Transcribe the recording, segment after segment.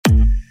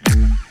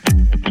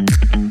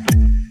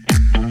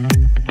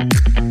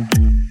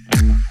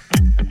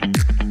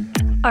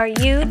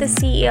the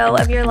CEO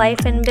of your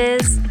life in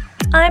biz?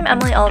 I'm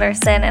Emily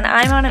Alderson, and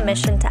I'm on a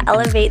mission to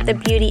elevate the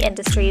beauty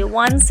industry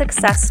one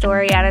success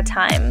story at a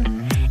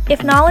time.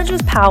 If knowledge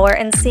is power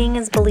and seeing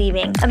is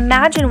believing,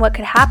 imagine what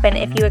could happen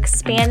if you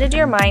expanded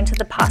your mind to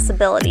the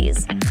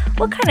possibilities.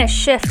 What kind of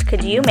shift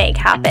could you make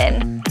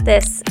happen?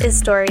 This is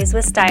Stories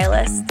with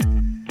Stylists.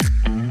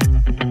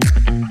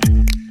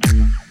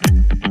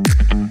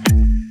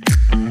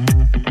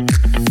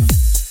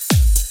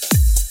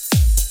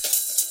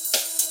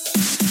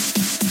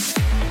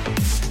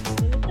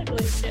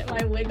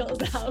 My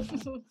wiggles out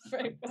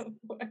right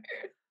before.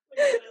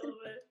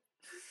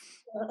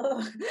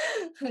 Oh,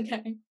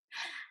 okay.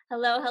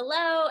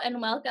 Hello,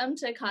 and welcome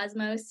to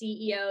Cosmo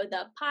CEO,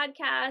 the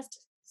podcast.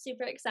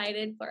 Super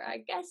excited for our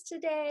guest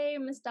today,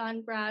 Miss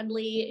Dawn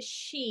Bradley.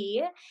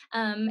 She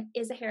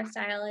is a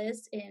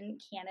hairstylist in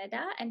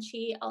Canada, and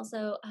she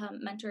also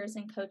mentors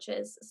and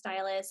coaches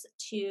stylists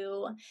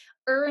to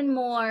earn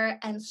more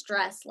and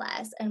stress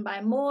less. And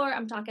by more,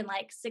 I'm talking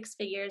like 6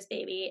 figures,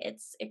 baby.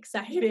 It's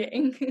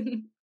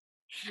exciting.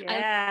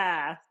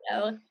 Yeah.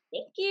 So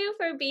thank you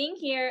for being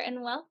here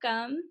and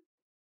welcome.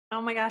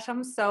 Oh my gosh,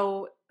 I'm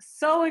so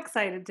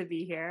excited to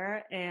be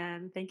here,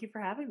 and thank you for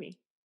having me.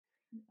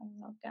 You're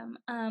welcome.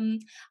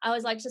 I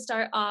always like to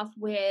start off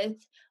with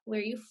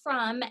where you're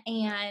from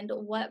and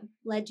what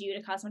led you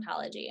to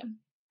cosmetology.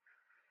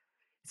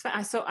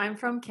 So I'm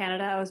from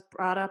Canada. I was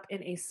brought up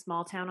in a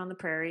small town on the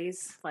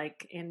prairies,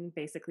 like in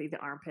basically the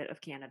armpit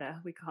of Canada,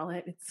 we call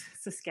it. It's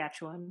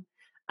Saskatchewan.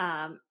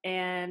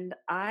 And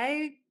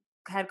I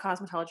had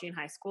cosmetology in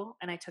high school,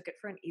 and I took it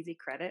for an easy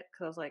credit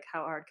because I was like,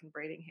 how hard can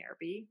braiding hair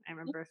be? I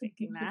remember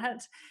thinking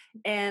that.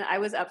 And I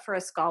was up for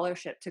a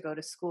scholarship to go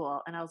to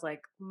school, and I was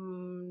like,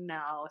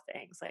 no,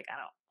 thanks. Like,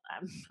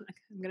 I'm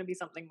going to be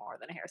something more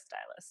than a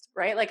hairstylist,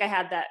 right? Like I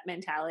had that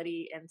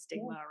mentality and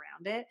stigma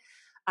around it.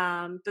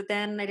 But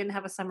then I didn't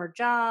have a summer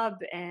job,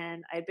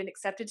 and I'd been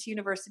accepted to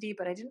university,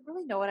 but I didn't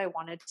really know what I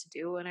wanted to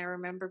do. And I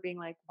remember being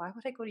like, why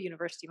would I go to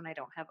university when I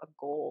don't have a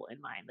goal in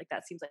mind? Like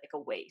that seems like a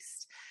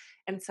waste.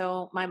 And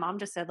so my mom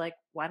just said, like,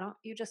 why don't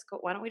we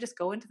just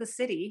go into the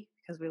city?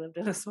 Because we lived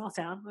in a small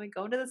town. We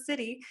go into the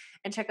city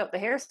and check out the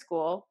hair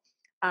school.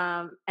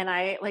 And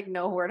I, like,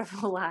 no word of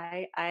a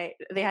lie, I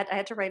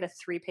had to write a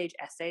 3-page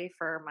essay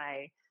for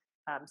my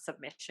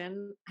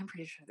submission. I'm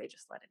pretty sure they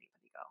just let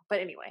anybody go. But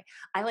anyway,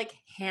 I like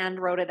hand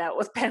wrote it out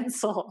with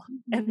pencil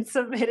and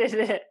submitted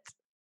it.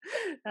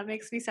 That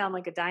makes me sound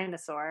like a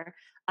dinosaur.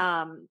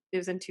 It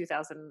was in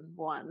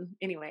 2001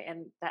 anyway,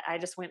 and that I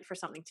just went for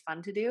something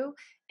fun to do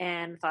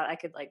and thought I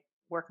could like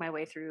work my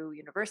way through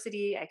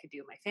university. I could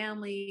do my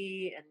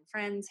family and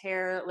friends'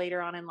 hair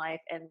later on in life,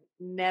 and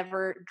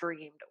never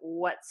dreamed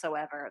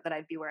whatsoever that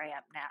I'd be where I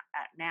am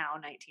now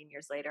 19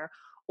 years later,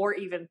 or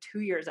even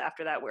 2 years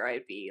after that, where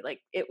I'd be. Like,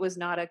 it was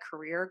not a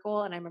career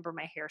goal. And I remember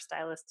my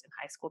hairstylist in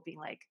high school being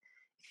like,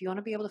 if you want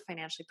to be able to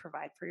financially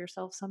provide for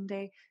yourself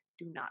someday,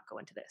 do not go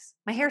into this.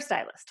 My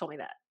hairstylist told me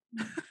that.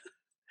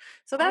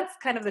 So that's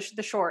kind of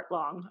the short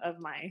long of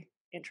my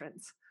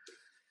entrance.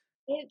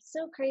 It's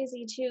so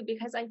crazy too,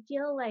 because I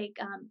feel like,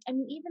 I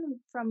mean, even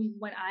from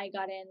when I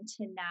got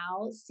into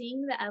now,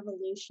 seeing the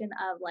evolution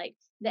of like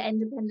the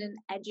independent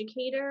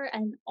educator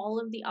and all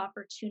of the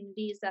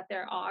opportunities that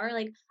there are,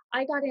 like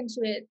I got into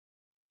it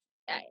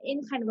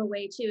in kind of a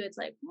way too. It's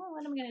like, well,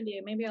 what am I going to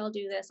do? Maybe I'll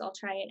do this, I'll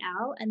try it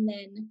out. And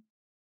then,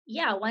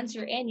 yeah, once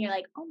you're in, you're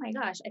like, oh my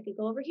gosh, I could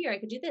go over here. I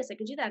could do this. I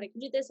could do that. I could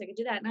do this. I could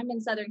do that. And I'm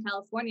in Southern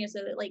California. So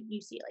that like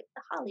you see like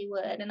the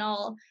Hollywood and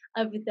all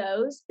of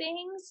those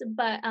things.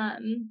 But,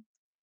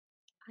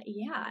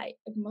 yeah,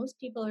 most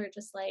people are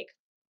just like,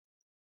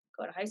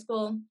 go to high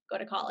school, go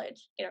to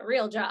college, get a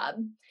real job.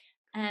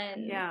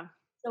 And Yeah.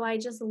 so I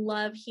just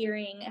love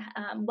hearing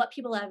what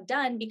people have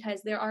done,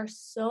 because there are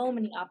so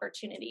many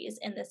opportunities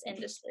in this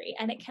industry,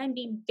 and it can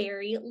be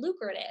very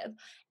lucrative,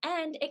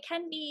 and it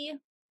can be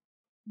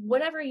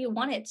whatever you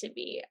want it to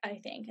be, I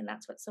think. And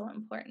that's what's so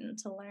important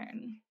to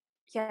learn.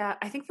 Yeah.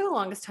 I think for the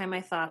longest time,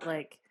 I thought,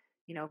 like,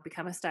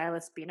 become a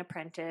stylist, be an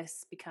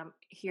apprentice, become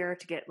here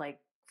to get like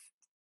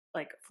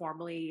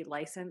formally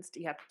licensed.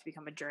 You have to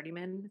become a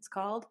journeyman, it's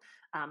called.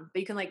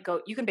 But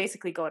you can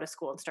basically go to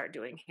school and start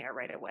doing hair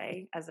right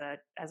away as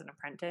an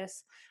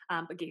apprentice.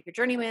 But get your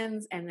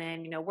journeymans, and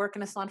then work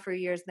in a salon for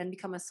years, then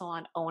become a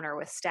salon owner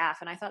with staff.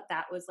 And I thought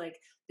that was like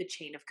the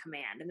chain of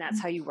command, and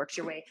that's how you worked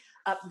your way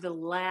up the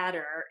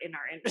ladder in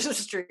our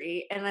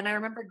industry. And then I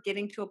remember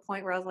getting to a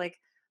point where I was like,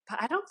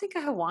 but I don't think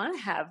I want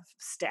to have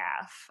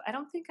staff. I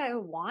don't think I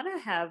want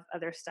to have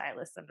other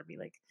stylists under me.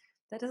 Like,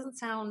 that doesn't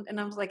sound. And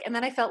I was like, and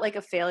then I felt like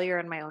a failure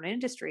in my own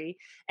industry.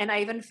 And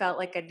I even felt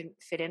like I didn't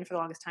fit in for the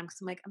longest time,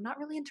 because I'm like, I'm not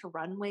really into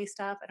runway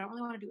stuff. I don't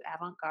really want to do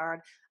avant-garde.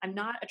 I'm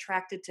not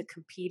attracted to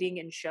competing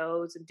in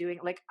shows and doing,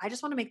 like, I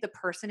just want to make the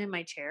person in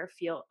my chair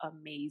feel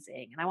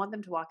amazing. And I want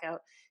them to walk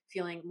out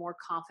feeling more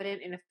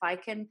confident. And if I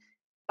can,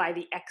 by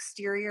the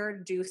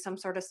exterior, do some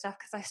sort of stuff,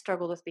 because I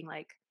struggled with being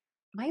like,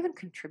 am I even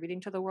contributing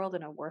to the world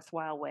in a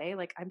worthwhile way?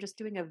 Like, I'm just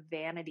doing a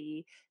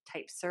vanity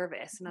type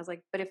service. And I was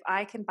like, but if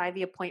I can buy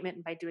the appointment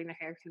and by doing their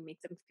hair can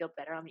make them feel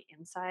better on the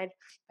inside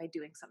by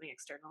doing something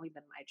externally,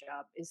 then my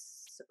job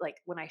is like,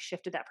 when I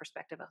shifted that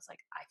perspective, I was like,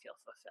 I feel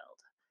fulfilled.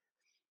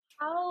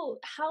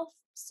 How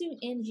soon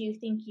in do you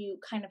think you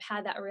kind of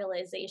had that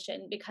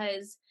realization?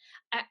 Because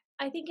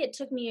I think it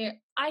took me,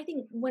 I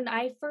think when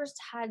I first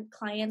had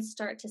clients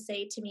start to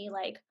say to me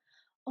like,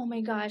 "Oh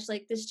my gosh,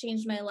 like this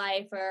changed my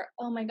life," or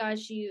 "Oh my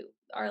gosh, you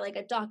are like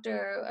a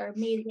doctor or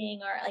amazing,"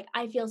 or like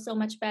 "I feel so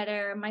much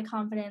better, my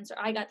confidence," or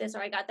 "I got this,"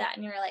 or "I got that,"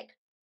 and you're like,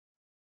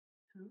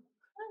 Mhm.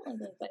 "Oh,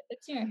 like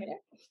fixing your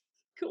hair,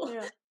 cool."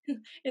 Yeah.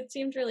 It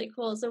seemed really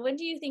cool. So when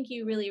do you think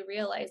you really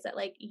realized that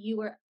like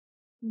you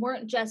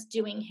weren't just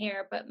doing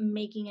hair, but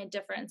making a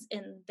difference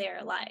in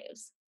their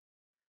lives?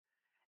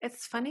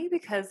 It's funny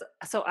because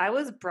so I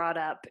was brought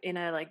up in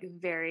a like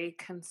very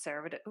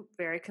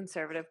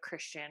conservative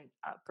Christian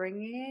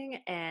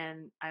upbringing,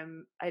 and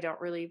I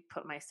don't really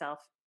put myself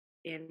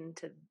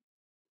into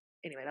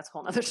anyway, that's a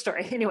whole nother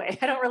story. Anyway,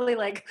 I don't really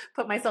like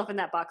put myself in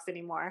that box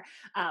anymore.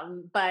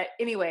 But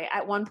anyway,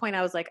 at one point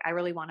I was like, I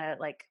really want to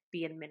like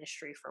be in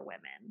ministry for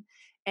women,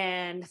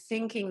 and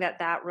thinking that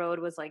that road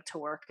was like to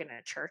work in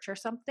a church or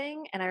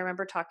something. And I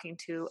remember talking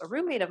to a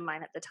roommate of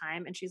mine at the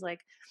time, and she's like,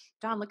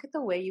 Dawn, look at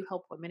the way you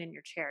help women in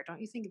your chair. Don't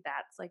you think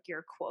that's like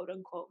your quote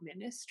unquote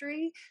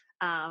ministry?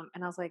 And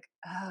I was like,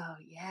 oh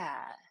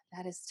yeah,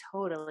 that is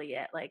totally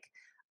it. Like,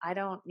 I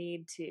don't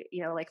need to,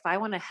 like if I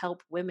want to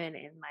help women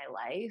in my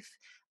life,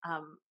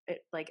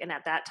 like, and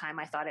at that time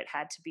I thought it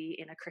had to be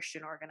in a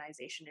Christian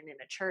organization and in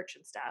a church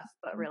and stuff,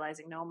 but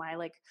realizing no, my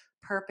like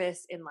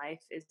purpose in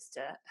life is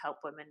to help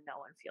women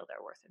know and feel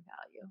their worth and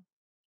value.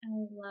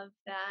 I love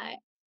that.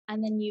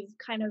 And then you've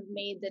kind of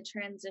made the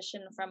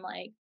transition from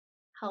like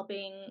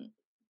helping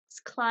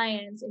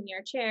clients in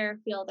your chair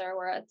feel their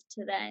worth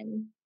to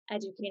then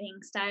educating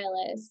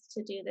stylists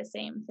to do the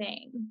same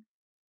thing.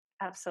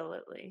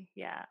 Absolutely.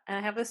 Yeah. And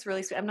I have this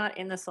really sweet, I'm not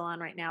in the salon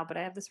right now, but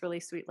I have this really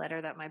sweet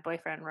letter that my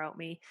boyfriend wrote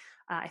me.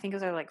 I think it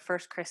was our like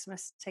first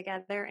Christmas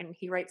together. And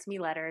he writes me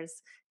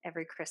letters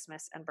every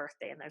Christmas and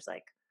birthday. And there's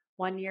like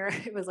 1 year,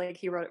 it was like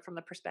he wrote it from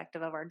the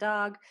perspective of our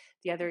dog.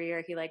 The other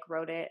year, he like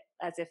wrote it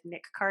as if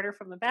Nick Carter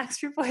from the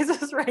Backstreet Boys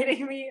was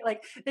writing me.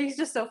 Like he's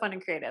just so fun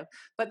and creative.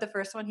 But the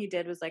first one he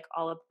did was like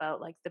all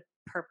about like the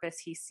purpose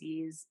he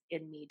sees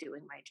in me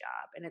doing my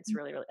job. And it's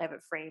really, really, I have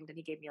it framed, and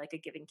he gave me like a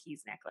Giving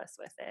Keys necklace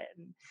with it.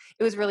 And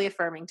it was really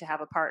affirming to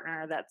have a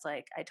partner that's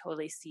like, I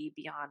totally see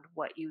beyond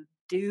what you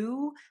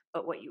do,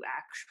 but what you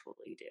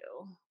actually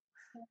do.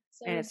 And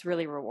So it's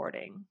really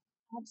rewarding.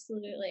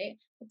 absolutely.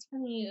 It's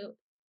funny you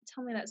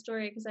tell me that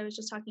story because I was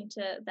just talking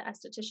to the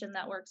esthetician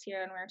that works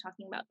here, and we were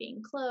talking about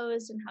being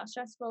closed and how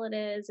stressful it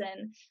is.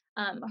 And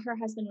her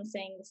husband was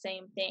saying the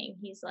same thing.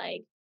 He's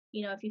like,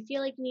 if you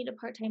feel like you need a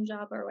part time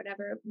job or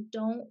whatever,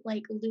 don't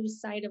like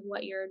lose sight of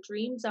what your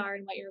dreams are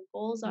and what your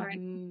goals are, and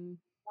Hmm.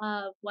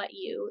 love what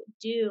you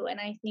do. And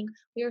I think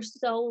we are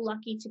so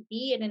lucky to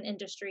be in an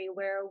industry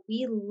where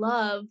we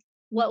love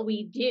what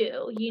we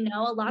do.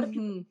 A lot of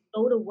people Hmm.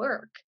 go to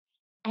work,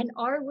 and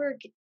our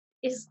work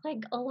is like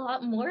a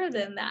lot more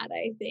than that,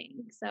 I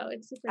think. So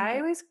it's super I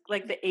important. always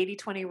like the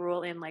 80-20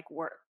 rule in like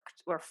work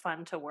or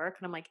fun to work.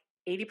 And I'm like,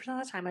 80%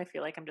 of the time, I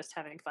feel like I'm just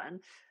having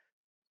fun.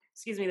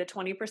 Excuse me, the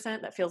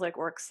 20% that feels like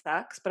work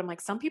sucks. But I'm like,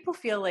 some people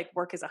feel like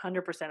work is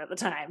 100% of the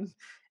time.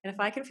 And if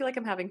I can feel like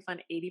I'm having fun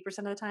 80%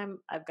 of the time,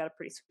 I've got a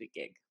pretty sweet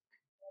gig.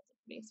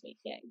 Pretty sweet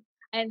gig.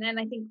 And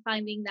I think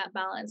finding that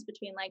balance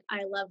between like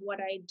I love what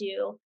I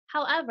do.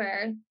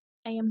 However,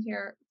 I am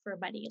here for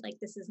money. Like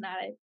this is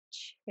not a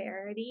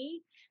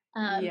charity.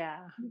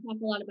 Yeah. You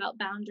talk a lot about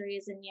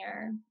boundaries in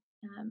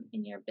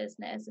your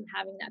business and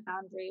having that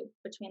boundary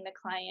between the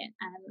client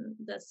and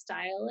the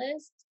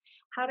stylist.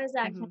 How does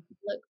that kind Hmm. of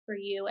look for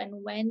you? And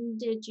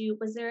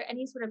was there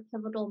any sort of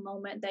pivotal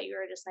moment that you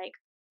were just like,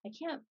 I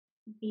can't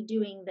be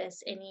doing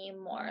this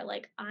anymore?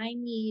 Like I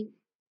need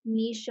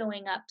me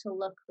showing up to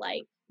look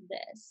like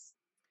this,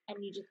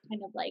 and you just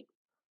kind of like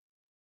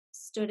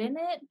stood in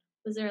it?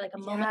 Was there like a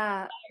moment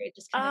Yeah. where it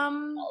just kind of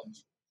Um,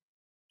 evolved?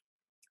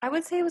 I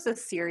would say it was a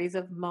series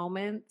of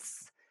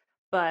moments,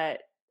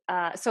 but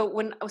so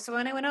when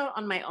I went out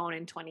on my own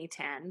in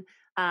 2010,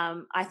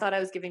 I thought I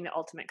was giving the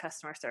ultimate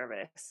customer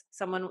service.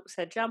 Someone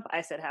said jump,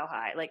 I said how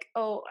high. Like,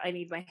 oh, I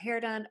need my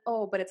hair done.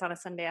 Oh, but it's on a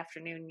Sunday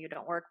afternoon, you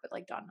don't work. But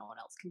like, Don, no one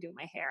else can do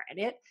my hair, and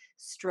it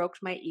stroked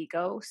my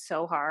ego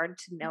so hard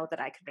to know that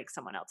I could make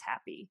someone else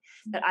happy,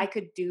 that I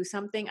could do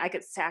something, I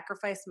could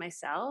sacrifice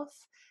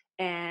myself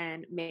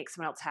and make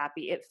someone else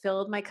happy. It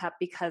filled my cup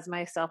because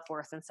my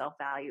self-worth and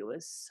self-value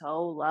was so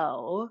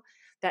low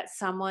that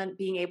someone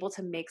being able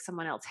to make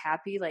someone else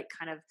happy, like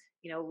kind of,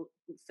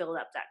 filled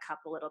up that cup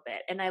a little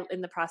bit. And I, in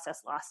the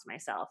process, lost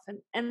myself.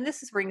 And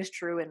this rings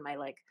true in my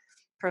like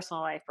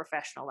personal life,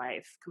 professional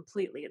life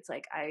completely. It's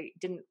like I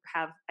didn't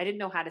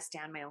know how to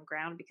stand my own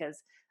ground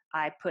because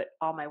I put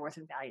all my worth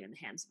and value in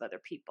the hands of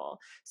other people.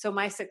 So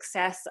my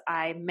success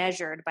I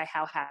measured by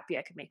how happy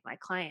I could make my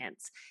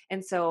clients.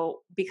 And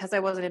so because I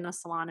wasn't in a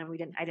salon and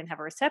I didn't have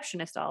a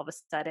receptionist all of a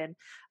sudden,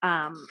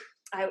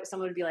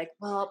 someone would be like,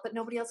 well, but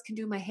nobody else can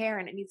do my hair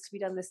and it needs to be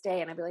done this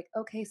day. And I'd be like,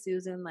 okay,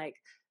 Susan, like,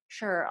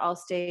 sure, I'll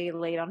stay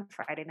late on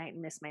Friday night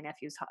and miss my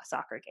nephew's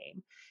soccer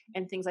game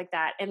and things like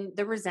that. And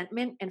the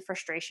resentment and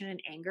frustration and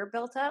anger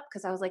built up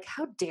because I was like,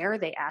 how dare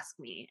they ask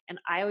me? And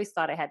I always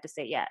thought I had to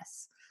say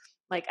yes.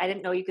 Like, I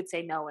didn't know you could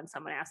say no when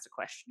someone asked a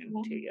question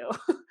to you.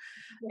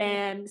 Yeah.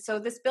 And so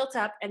this built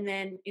up. And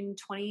then in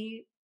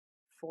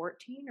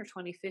 2014 or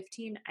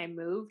 2015, I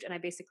moved and I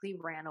basically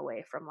ran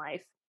away from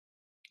life.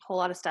 A whole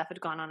lot of stuff had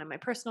gone on in my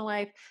personal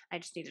life. I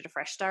just needed a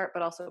fresh start,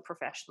 but also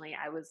professionally,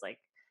 I was like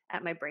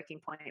at my breaking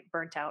point,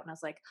 burnt out. And I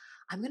was like,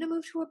 I'm going to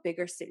move to a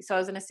bigger city. So I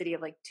was in a city of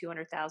like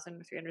 200,000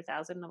 or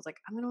 300,000. And I was like,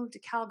 I'm going to move to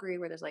Calgary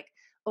where there's like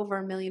over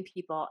 1 million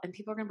people and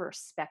people are going to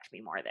respect me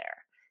more there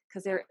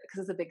because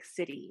it's a big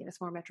city and it's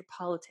more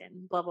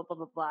metropolitan, blah, blah, blah,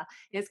 blah, blah.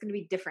 And it's going to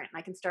be different and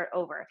I can start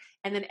over.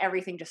 And then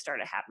everything just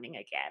started happening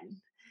again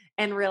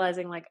and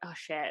realizing like, oh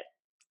shit.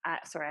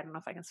 Sorry, I don't know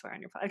if I can swear on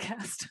your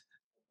podcast.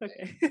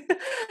 Okay.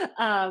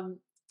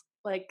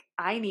 Like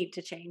I need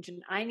to change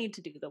and I need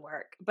to do the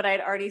work, but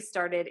I'd already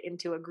started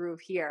into a groove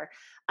here.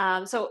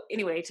 So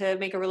anyway, to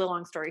make a really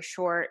long story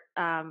short,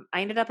 I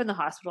ended up in the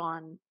hospital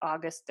on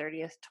August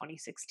 30th,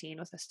 2016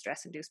 with a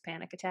stress-induced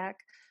panic attack.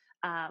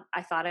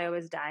 I thought I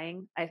was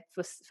dying.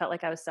 Felt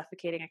like I was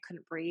suffocating. I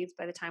couldn't breathe.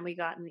 By the time we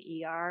got in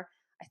the ER,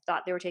 I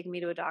thought they were taking me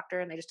to a doctor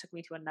and they just took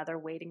me to another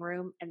waiting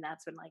room. And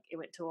that's when like it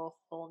went to a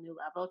whole new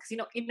level. Cause you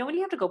know, when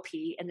you have to go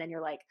pee and then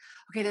you're like,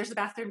 okay, there's the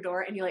bathroom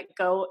door and you like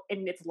go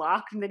and it's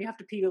locked and then you have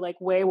to pee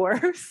like way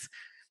worse.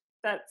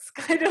 That's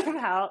kind of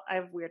how I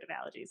have weird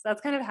analogies.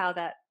 That's kind of how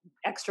that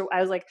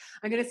I was like,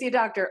 I'm going to see a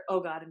doctor. Oh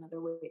God,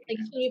 another waiting Like,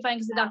 room. can you find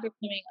because the doctor's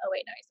coming? Oh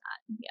wait, no, he's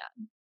not.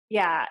 Yeah.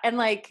 Yeah. And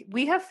like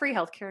we have free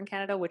healthcare in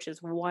Canada, which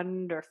is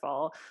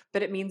wonderful,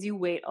 but it means you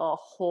wait a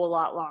whole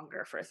lot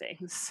longer for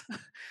things.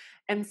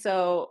 And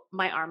so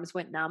my arms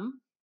went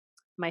numb,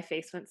 my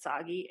face went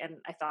soggy, and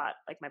I thought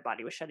like my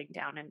body was shutting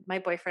down. And my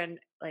boyfriend,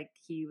 like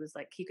he was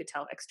like, he could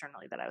tell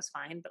externally that I was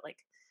fine, but like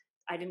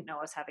I didn't know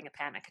I was having a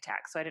panic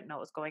attack. So I didn't know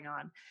what was going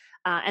on.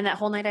 And that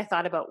whole night I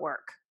thought about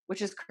work,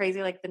 which is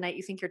crazy. Like the night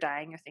you think you're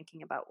dying, you're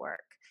thinking about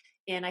work.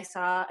 And I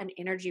saw an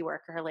energy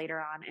worker later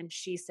on, and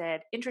she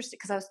said, interesting,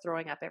 because I was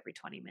throwing up every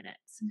 20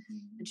 minutes.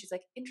 Mm-hmm. And she's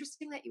like,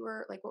 interesting that you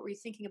were like, what were you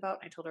thinking about?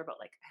 And I told her about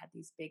like, I had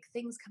these big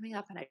things coming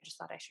up, and I just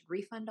thought I should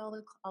refund all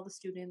the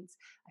students.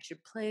 I should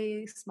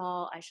play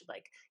small. I should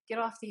like get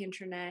off the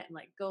internet and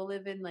like go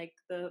live in like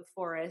the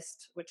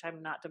forest, which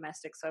I'm not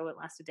domestic, so I wouldn't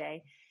last a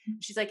day.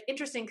 And she's like,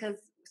 interesting, because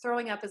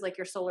throwing up is like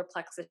your solar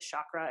plexus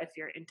chakra if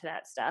you're into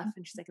that stuff.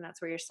 And she's like, and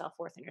that's where your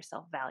self-worth and your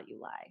self-value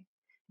lie.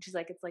 She's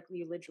like, it's like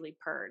you literally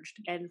purged.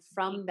 And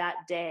from that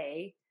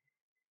day,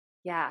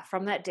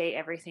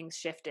 everything's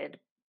shifted.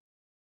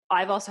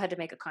 I've also had to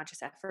make a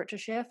conscious effort to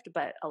shift,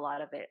 but a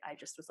lot of it, I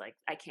just was like,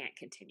 I can't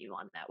continue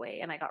on that way.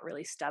 And I got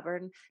really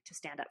stubborn to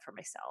stand up for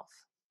myself.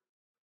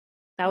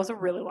 That was a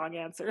really long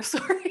answer.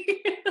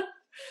 Sorry.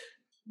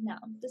 No,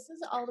 this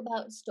is all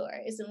about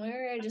stories, and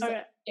we're just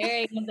Okay.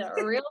 sharing the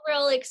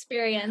real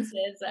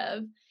experiences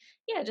of,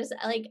 yeah, just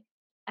like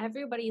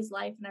everybody's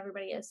life and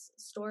everybody's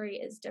story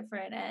is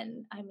different.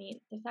 And I mean,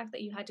 the fact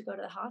that you had to go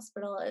to the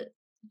hospital,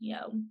 you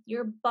know,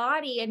 your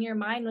body and your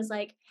mind was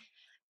like,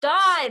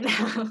 Dawn,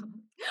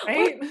 wake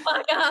Right? the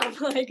fuck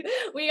up! Like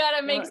we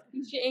gotta make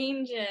some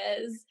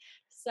changes.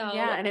 So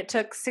yeah, and it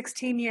took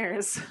 16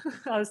 years.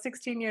 I was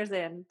 16 years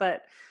in,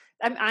 but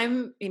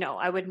I'm, you know,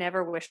 I would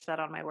never wish that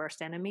on my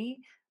worst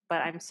enemy,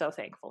 but I'm so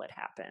thankful it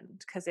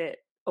happened because it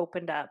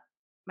opened up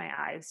my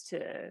eyes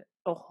to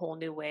a whole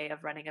new way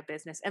of running a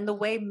business and the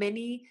way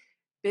many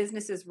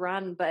businesses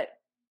run, but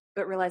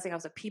realizing I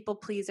was a people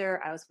pleaser,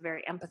 I was a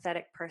very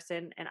empathetic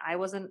person, and I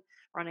wasn't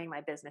running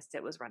my business,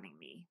 it was running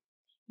me.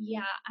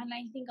 yeah, and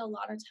I think a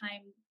lot of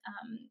time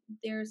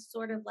there's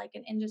sort of like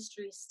an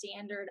industry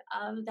standard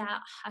of that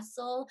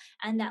hustle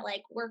and that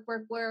like work.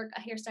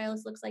 A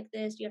hairstylist looks like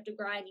this. You have to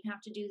grind. You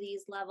have to do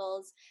these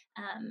levels.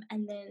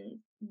 And then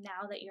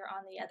now that you're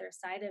on the other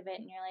side of it,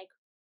 and you're like,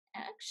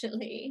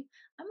 actually,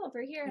 I'm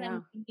over here and Yeah.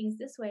 I'm doing things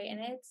this way,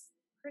 and it's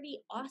pretty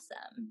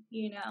awesome,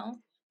 you know.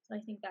 So I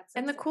think that's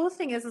And the cool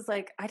thing is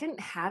like I didn't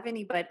have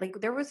anybody,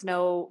 like there was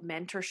no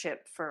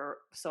mentorship for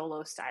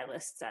solo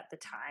stylists at the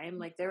time.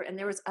 Like there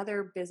was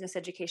other business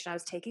education I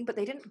was taking, but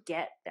they didn't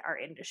get our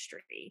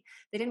industry.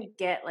 They didn't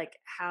get like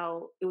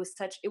how it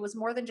was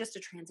more than just a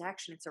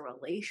transaction, it's a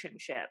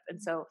relationship. And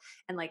so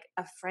and like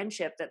a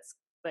friendship that's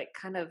like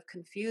kind of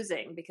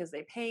confusing because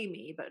they pay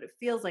me, but it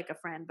feels like a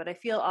friend, but I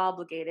feel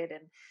obligated.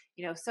 And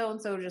you know, so and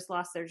so just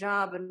lost their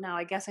job and now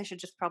I guess I should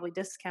just probably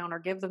discount or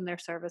give them their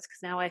service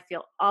because now I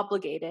feel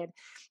obligated,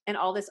 and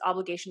all this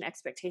obligation,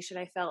 expectation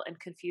I felt, and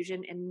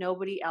confusion, and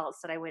nobody else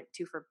that I went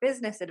to for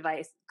business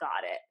advice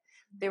got it.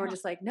 They were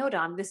just like, no,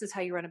 Dawn, this is how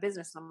you run a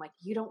business. And I'm like,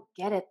 you don't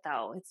get it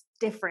though, it's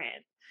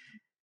different.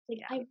 like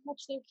Yeah. I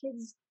watch their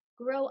kids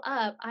grow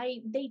up,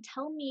 they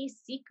tell me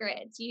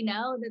secrets,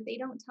 that they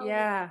don't tell their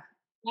Yeah.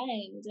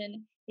 friends,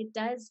 and it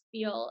does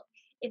feel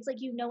it's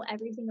like you know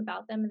everything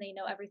about them and they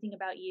know everything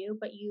about you,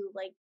 but you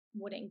like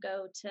wouldn't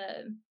go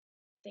to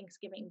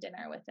Thanksgiving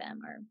dinner with them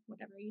or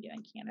whatever you do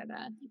in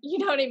Canada. You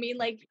know what I mean?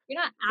 Like you're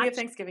not We have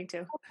actually Thanksgiving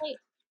too. like,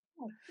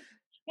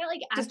 you're not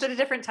like Just at actually a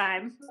different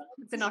time.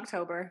 It's in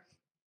October.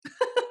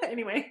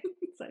 Anyway,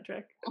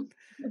 sidetrack.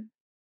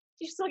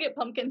 you still get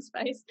pumpkin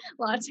spice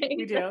We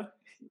latte. do. Yeah.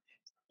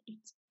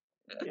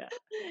 Yeah,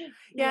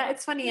 Yeah.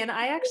 it's funny. And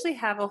I actually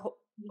have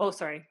oh,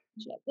 sorry.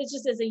 It's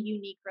just as a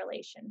unique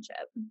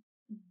relationship.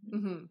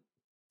 Mhm. Hmm.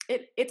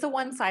 It's a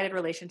one-sided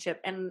relationship,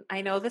 and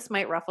I know this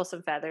might ruffle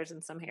some feathers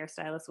and some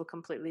hairstylists will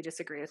completely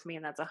disagree with me,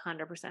 and that's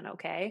 100%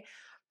 okay.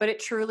 But it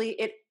truly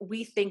it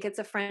we think it's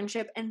a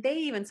friendship, and they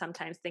even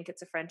sometimes think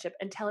it's a friendship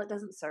until it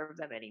doesn't serve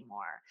them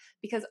anymore,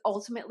 because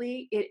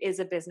ultimately it is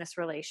a business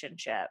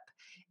relationship.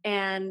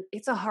 And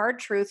it's a hard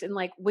truth, and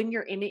like when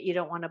you're in it you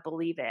don't want to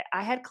believe it.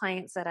 I had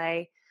clients that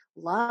I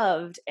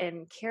loved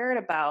and cared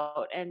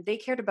about, and they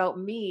cared about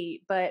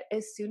me, but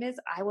as soon as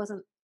I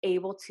wasn't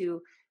able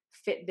to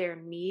fit their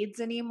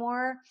needs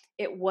anymore,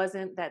 it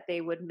wasn't that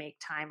they would make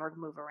time or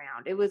move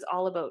around. It was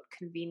all about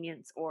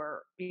convenience,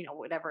 or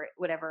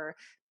whatever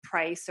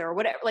price or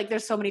whatever. Like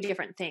there's so many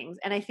different things.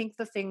 And I think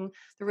the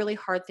really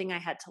hard thing I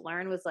had to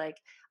learn was like,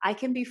 I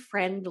can be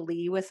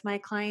friendly with my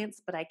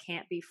clients, but I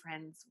can't be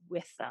friends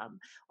with them.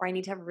 Or I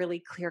need to have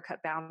really clear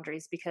cut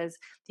boundaries, because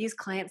these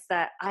clients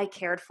that I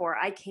cared for,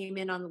 I came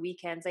in on the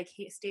weekends,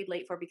 stayed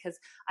late for, because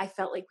I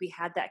felt like we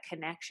had that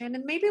connection,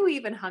 and maybe we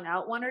even hung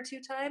out one or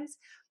two times.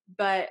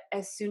 But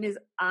as soon as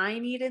I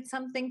needed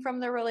something from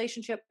the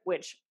relationship,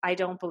 which I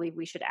don't believe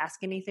we should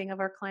ask anything of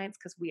our clients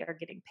because we are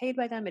getting paid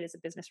by them, it is a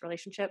business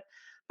relationship.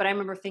 But I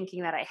remember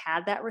thinking that I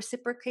had that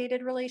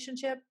reciprocated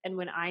relationship. And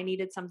when I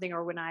needed something,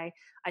 or when I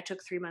took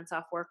 3 months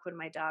off work when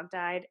my dog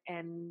died,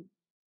 and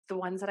the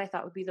ones that I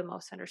thought would be the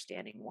most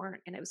understanding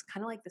weren't. And it was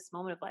kind of like this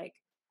moment of like,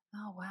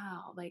 oh,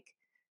 wow, like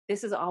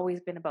this has always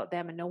been about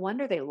them. And no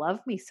wonder they love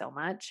me so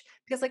much,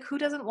 because like who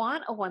doesn't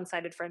want a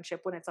one-sided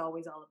friendship when it's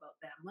always all about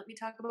them? Let me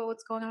talk about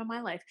what's going on in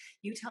my life.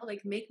 You tell,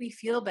 like, make me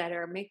feel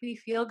better, make me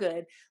feel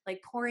good,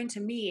 like pour into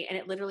me, and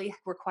it literally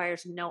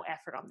requires no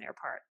effort on their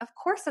part. Of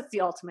course that's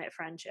the ultimate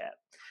friendship,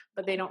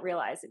 but they don't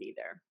realize it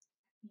either.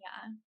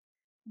 Yeah.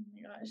 Oh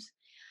my gosh.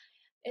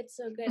 It's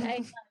so good. I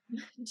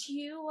do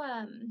you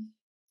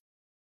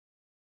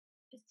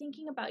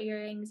thinking about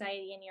your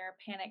anxiety and your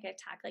panic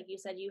attack, like you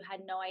said, you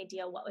had no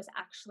idea what was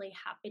actually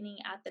happening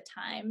at the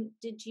time.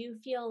 Did you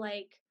feel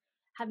like,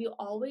 have you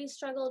always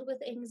struggled with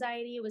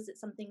anxiety? Was it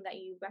something that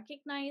you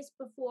recognized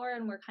before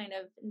and were kind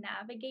of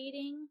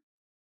navigating?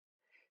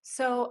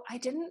 So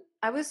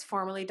I was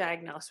formally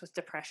diagnosed with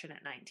depression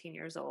at 19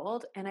 years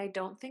old, and I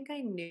don't think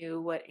I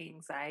knew what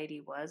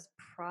anxiety was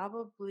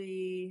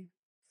probably,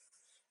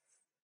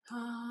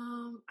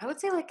 I would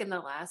say like in the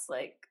last,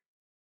 like,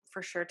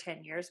 for sure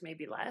 10 years,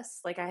 maybe less.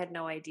 Like I had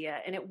no idea.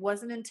 And it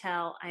wasn't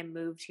until I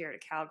moved here to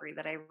Calgary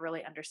that I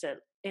really understood.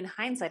 In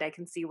hindsight, I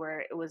can see where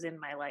it was in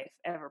my life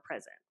ever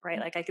present, right?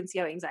 Like I can see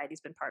how anxiety's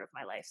been part of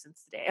my life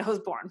since the day I was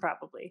born,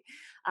 probably,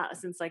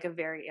 since like a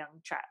very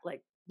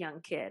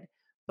young kid.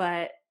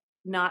 But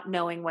not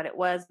knowing what it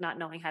was, not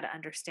knowing how to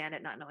understand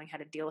it, not knowing how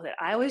to deal with it.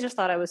 I always just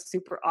thought I was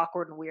super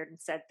awkward and weird and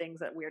said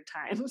things at weird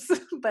times.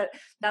 But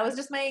that was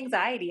just my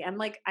anxiety. I'm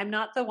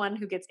not the one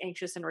who gets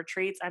anxious and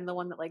retreats. I'm the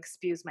one that like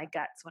spews my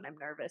guts when I'm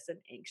nervous and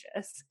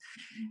anxious.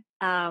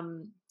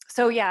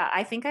 So yeah,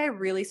 I think I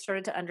really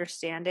started to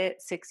understand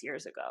it 6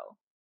 years ago,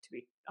 to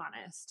be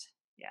honest.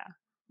 Yeah.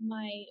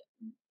 My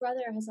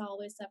brother has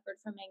always suffered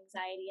from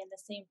anxiety and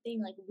the same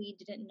thing, like we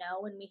didn't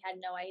know and we had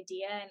no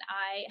idea, and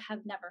I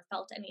have never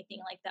felt anything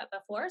like that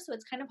before, so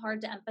it's kind of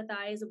hard to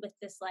empathize with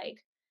this. Like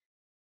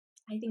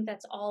I think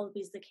that's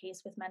always the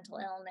case with mental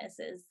illness,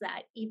 is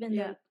that even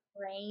though Yeah. the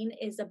brain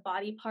is a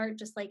body part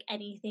just like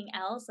anything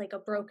else, like a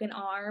broken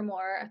arm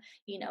or,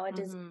 a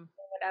disease Hmm.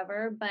 or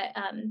whatever, but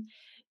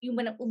you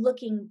when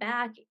looking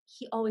back,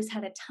 he always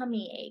had a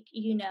tummy ache,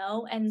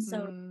 and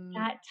so Mm,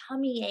 that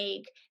tummy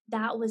ache,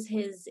 that was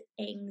his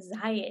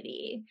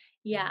anxiety.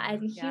 Yeah,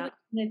 and he was yeah.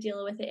 gonna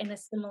deal with it in a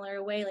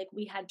similar way. Like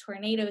we had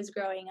tornadoes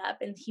growing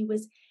up and he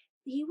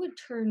would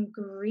turn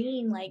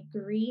green, like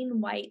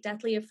green, white,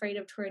 deathly afraid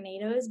of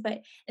tornadoes,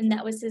 and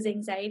that was his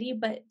anxiety,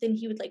 but then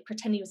he would like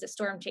pretend he was a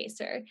storm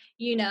chaser,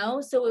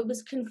 So it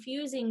was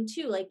confusing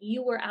too. Like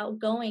you were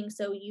outgoing,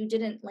 so you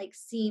didn't like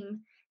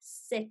seem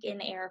sick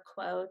in air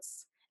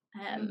quotes.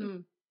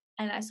 Um,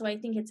 Hmm. so I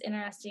think it's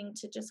interesting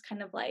to just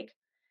kind of like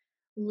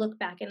look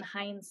back in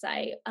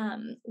hindsight.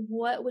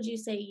 What would you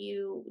say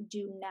you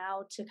do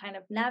now to kind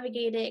of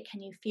navigate it?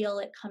 Can you feel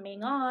it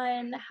coming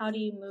on? How do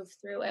you move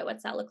through it?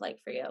 What's that look like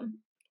for you?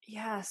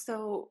 Yeah.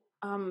 So,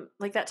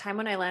 like that time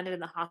when I landed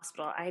in the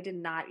hospital, I did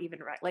not even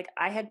like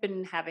I had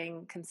been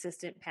having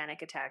consistent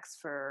panic attacks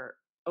for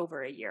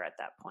over a year at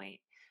that point.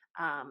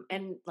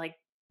 And like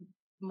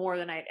more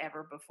than I'd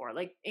ever before.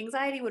 Like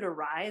anxiety would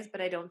arise,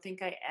 but I don't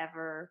think I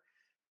ever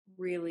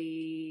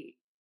really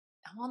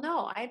well,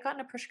 no, I had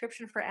gotten a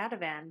prescription for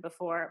Ativan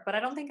before, but I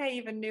don't think I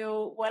even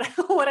knew what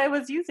what I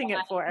was using it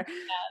for.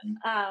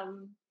 Yeah.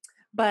 Um,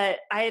 but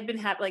I had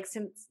been like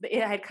since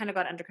it had kind of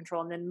got under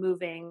control, and then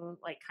moving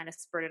like kind of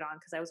spurred it on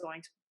because I was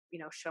wanting to,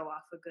 show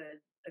off a good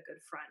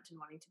front and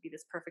wanting to be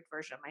this perfect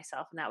version of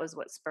myself, and that was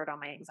what spurred on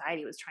my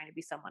anxiety, was trying to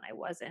be someone I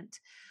wasn't.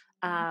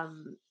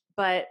 Um,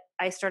 but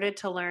I started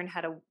to learn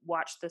how to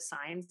watch the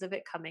signs of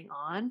it coming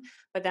on.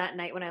 But that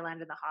night when I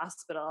landed in the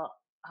hospital,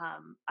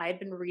 I had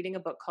been reading a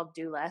book called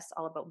Do Less,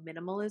 all about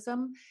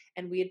minimalism,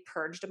 and we had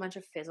purged a bunch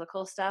of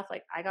physical stuff.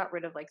 Like I got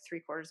rid of like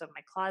 3/4 of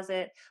my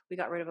closet. We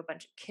got rid of a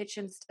bunch of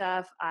kitchen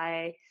stuff.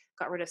 I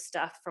got rid of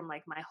stuff from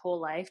like my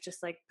whole life,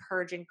 just like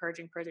purging,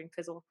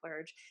 physical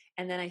purge.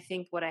 And then I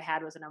think what I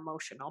had was an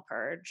emotional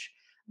purge,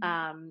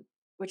 um,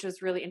 which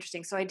was really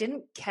interesting. So I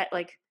didn't get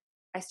like,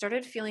 I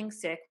started feeling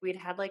sick. We'd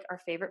had like our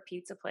favorite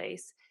pizza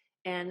place,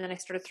 and then I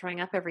started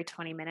throwing up every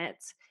 20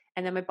 minutes,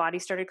 and then my body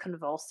started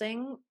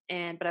convulsing,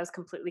 but I was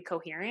completely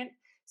coherent.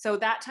 So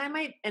that time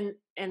and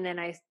then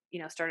I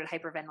started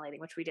hyperventilating,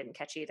 which we didn't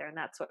catch either, and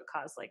that's what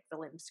caused like the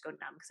limbs to go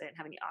numb because I didn't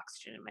have any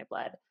oxygen in my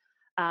blood.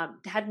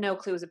 Had no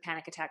clue it was a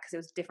panic attack because it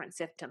was different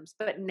symptoms,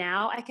 but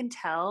now I can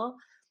tell,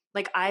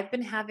 like I've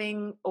been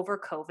having over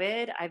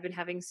COVID, I've been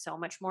having so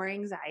much more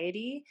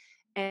anxiety,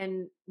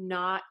 and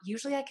not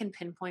usually I can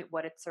pinpoint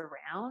what it's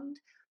around,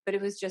 but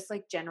it was just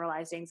like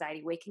generalized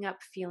anxiety, waking up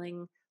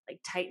feeling like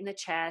tight in the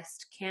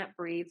chest, can't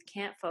breathe,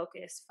 can't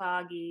focus,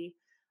 foggy,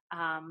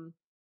 um,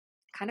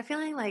 kind of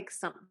feeling like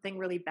something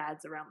really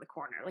bad's around the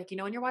corner. Like,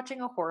 when you're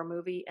watching a horror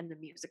movie and the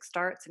music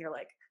starts and you're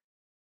like,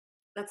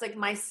 that's like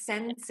my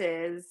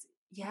senses.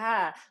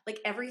 Yeah. Like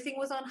everything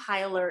was on high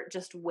alert,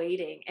 just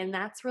waiting. And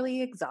that's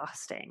really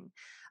exhausting.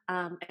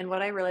 And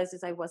what I realized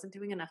is I wasn't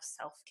doing enough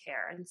self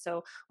care. And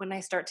so when I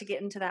start to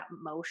get into that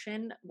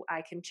motion,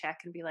 I can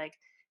check and be like,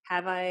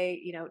 have I,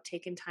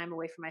 taken time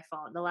away from my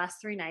phone? The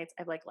last 3 nights,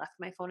 I've like left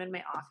my phone in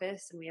my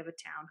office, and we have a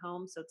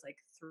townhome. So it's like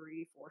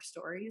 3, 4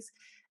 stories.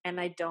 And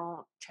I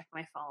don't check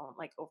my phone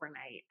like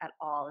overnight at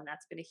all. And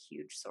that's been a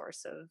huge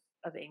source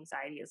of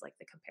anxiety, is like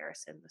the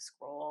comparison, the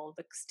scroll,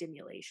 the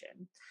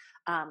stimulation.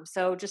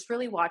 So just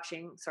really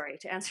watching, sorry,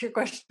 to answer your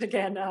question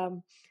again,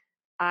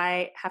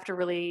 I have to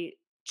really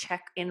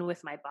check in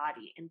with my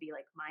body and be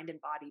like mind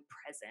and body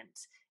present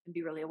and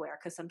be really aware,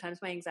 because sometimes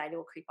my anxiety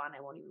will creep on. I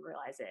won't even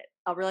realize it.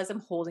 I'll realize I'm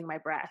holding my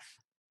breath.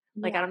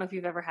 Like, Yeah. I don't know if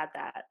you've ever had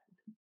that.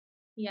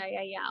 Yeah,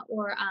 yeah, yeah.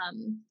 Or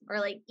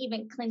like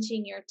even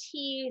clenching your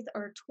teeth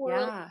or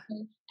twirling. Yeah.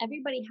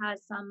 Everybody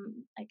has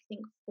some, I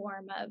think,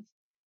 form of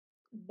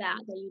that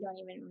you don't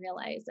even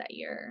realize that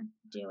you're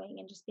doing,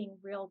 and just being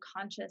real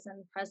conscious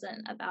and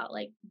present about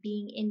like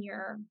being in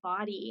your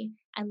body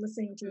and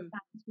listening to the Mm.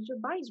 sounds, because your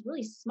body's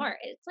really smart.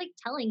 It's like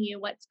telling you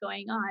what's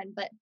going on,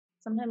 but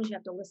sometimes you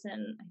have to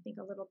listen, I think,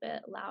 a little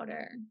bit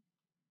louder.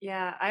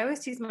 Yeah, I always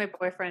tease my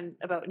boyfriend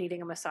about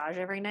needing a massage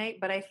every night,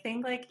 but I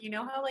think like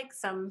how like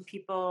some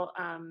people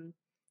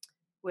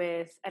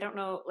with, I don't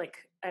know, like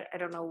I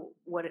don't know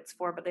what it's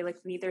for, but they like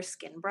need their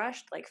skin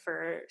brushed like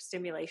for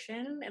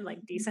stimulation and like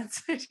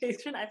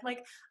desensitization. I'm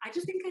like, I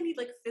just think I need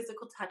like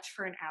physical touch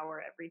for an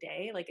hour every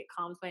day. Like it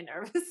calms my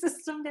nervous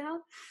system down.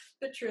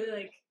 But truly,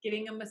 like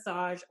getting a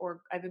massage,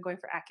 or I've been going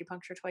for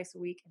acupuncture twice a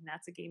week, and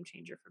that's a game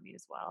changer for me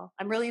as well.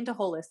 I'm really into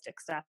holistic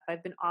stuff.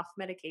 I've been off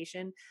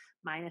medication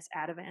minus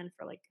Ativan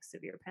for like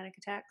severe panic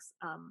attacks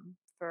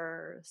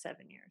for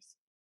 7 years.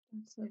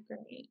 That's so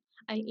great.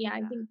 I Yeah.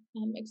 think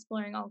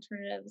exploring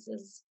alternatives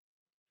is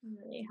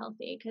really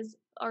healthy, because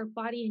our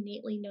body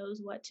innately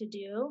knows what to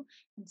do,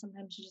 and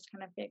sometimes you just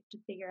kind of have to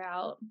figure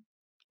out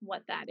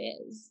what that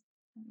is.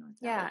 I don't know what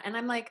that Yeah, is. and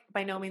I'm like,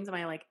 by no means am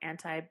I like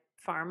anti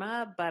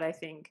pharma, but I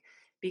think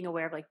being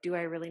aware of like, do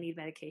I really need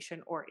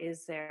medication, or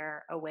is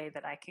there a way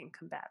that I can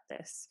combat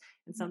this?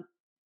 And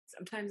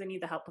sometimes I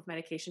need the help of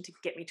medication to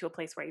get me to a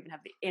place where I even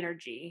have the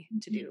energy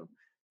to Mhm. do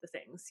the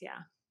things.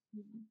 Yeah.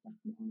 Yeah,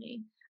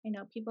 definitely. I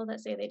know people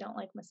that say they don't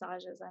like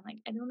massages. I'm like,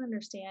 I don't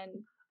understand.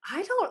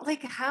 I don't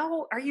like,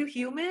 how are you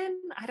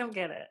human? I don't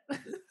get it. I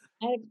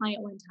had a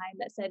client one time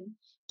that said,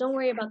 "Don't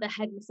worry about the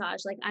head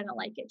massage. Like, I don't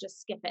like it.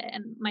 Just skip it."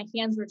 And my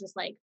hands were just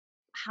like,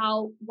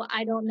 "How?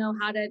 I don't know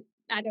how to.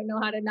 I don't know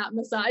how to not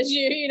massage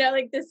you.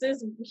 Like this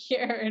is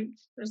weird."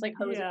 There's like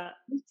hosing. Yeah.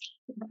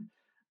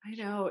 I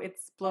know, it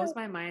blows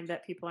my mind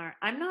that people aren't.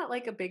 I'm not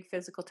like a big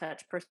physical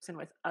touch person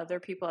with other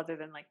people other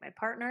than like my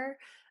partner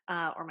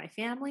or my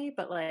family,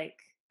 but like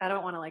I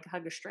don't want to like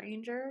hug a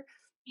stranger.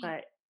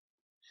 But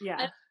I'm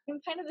yeah, I'm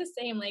kind of the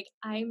same. Like,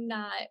 I'm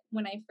not,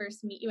 when I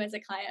first meet you as a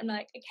client, I'm not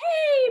like,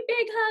 "Hey,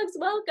 big hugs,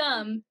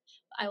 welcome."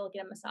 I will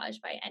get a massage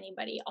by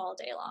anybody all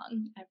day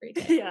long, every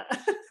day. yeah.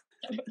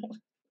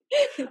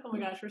 Oh my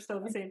gosh, we're still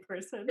the same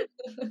person.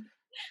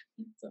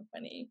 So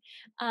funny.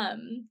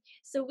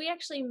 So we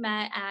actually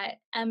met at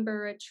Ember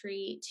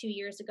Retreat 2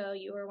 years ago.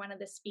 You were one of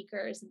the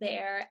speakers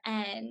there,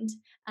 and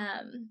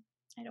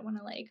I don't want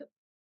to like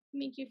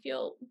make you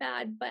feel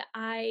bad, but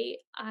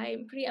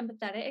I'm pretty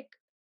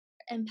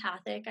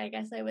empathic, I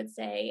guess I would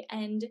say,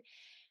 and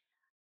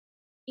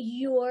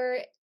your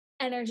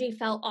energy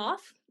fell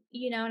off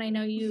and I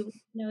know you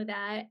know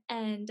that,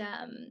 and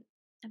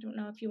I don't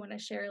know if you want to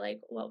share like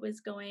what was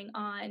going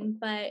on,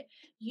 but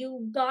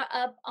you got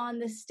up on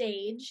the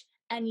stage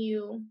and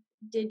you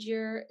did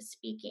your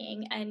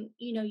speaking, and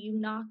you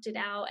knocked it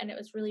out, and it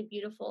was really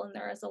beautiful, and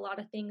there was a lot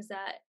of things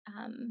that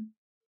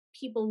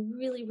people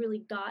really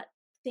really got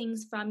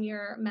things from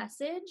your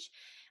message.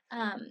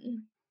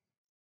 um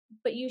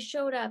but you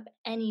showed up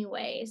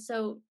anyway.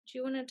 So do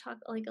you want to talk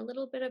like a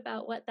little bit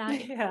about what that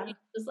Yeah. experience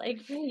was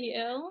like for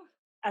you?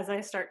 As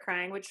I start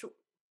crying, which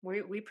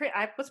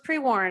I was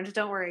pre-warned,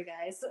 don't worry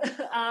guys.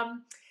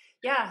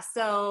 Yeah,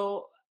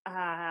 so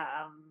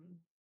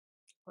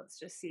let's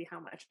just see how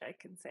much I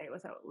can say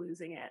without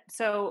losing it.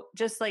 So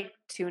just like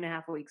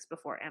 2.5 weeks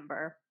before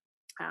Ember,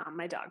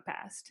 my dog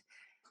passed.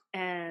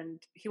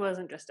 And he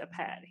wasn't just a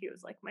pet, he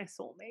was like my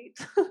soulmate.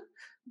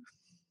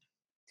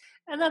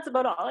 And that's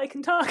about all I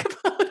can talk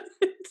about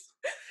it.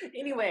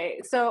 Anyway,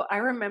 so I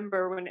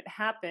remember when it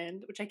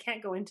happened, which I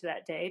can't go into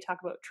that day, talk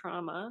about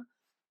trauma.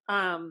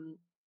 Um,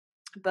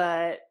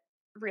 but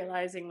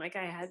realizing like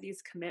I had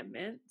these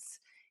commitments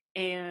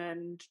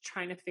and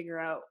trying to figure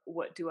out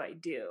what do I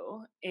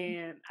do.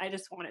 And I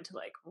just wanted to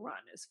like run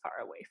as far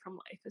away from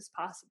life as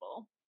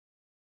possible.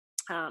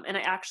 And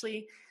I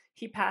actually,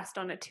 he passed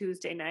on a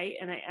Tuesday night,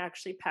 and I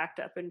actually packed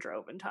up and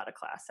drove and taught a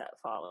class that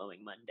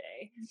following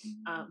Monday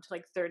Mhm. to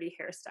like 30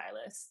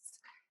 hairstylists.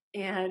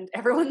 And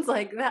everyone's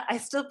like that. I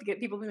still get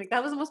people being like,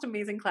 that was the most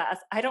amazing class.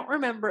 I don't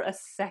remember a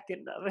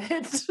second of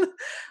it.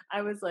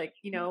 I was like,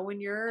 when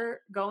you're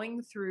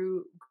going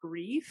through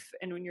grief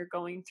and when you're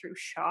going through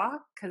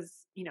shock,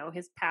 because,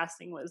 his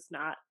passing was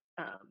not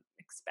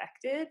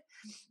expected,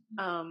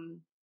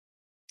 um,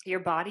 your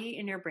body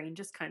and your brain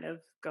just kind of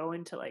go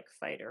into like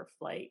fight or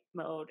flight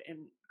mode and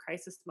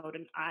crisis mode.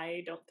 And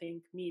I don't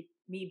think me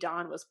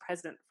Dawn was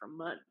present for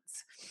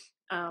months.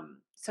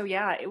 So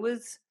yeah, it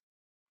was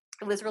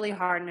really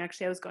hard. And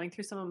actually I was going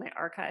through some of my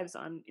archives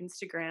on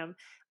Instagram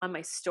on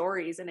my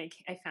stories, and I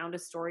found a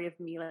story of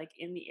me like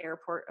in the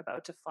airport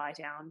about to fly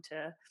down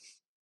to,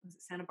 was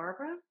it Santa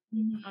Barbara?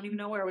 I don't even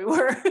Mhm. know where we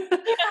were.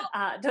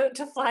 Yeah.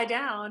 To fly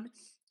down.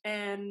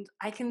 And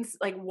I can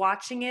like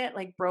watching it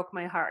like broke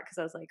my heart because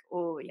I was like,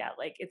 oh yeah,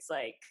 like it's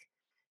like,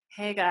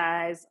 hey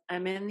guys,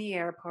 I'm in the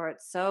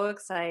airport, so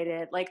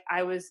excited. Like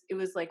it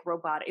was like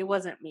robotic. It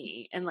wasn't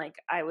me, and like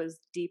I was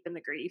deep in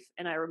the grief.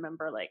 And I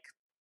remember like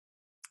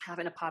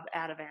having to pop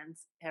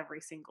Ativans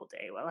every single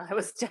day while I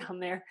was down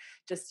there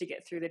just to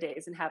get through the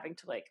days, and having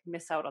to like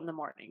miss out on the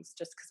mornings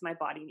just because my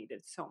body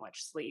needed so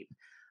much sleep.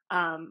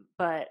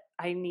 But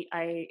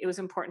it was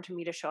important to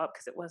me to show up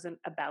because it wasn't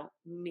about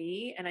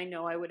me, and I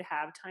know I would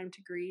have time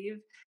to grieve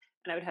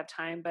and I would have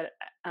time, but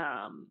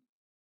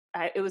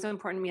it was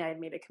important to me. I had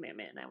made a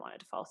commitment and I wanted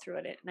to follow through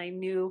at it. And I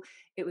knew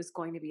it was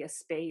going to be a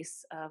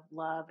space of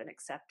love and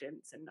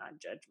acceptance and non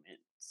judgment.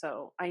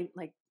 So I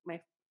like my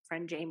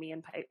friend Jamie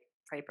and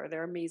Piper,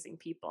 they're amazing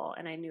people.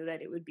 And I knew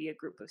that it would be a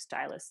group of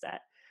stylists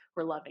that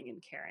were loving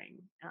and caring.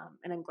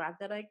 And I'm glad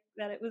that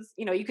it was,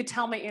 you could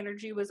tell my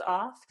energy was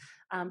off,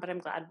 but I'm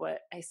glad what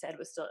I said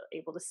was still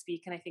able to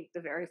speak. And I think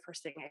the very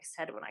first thing I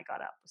said when I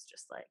got up was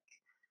just like,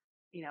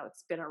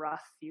 it's been a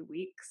rough few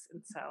weeks.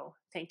 And so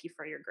thank you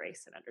for your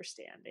grace and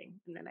understanding.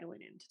 And then I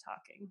went into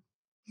talking.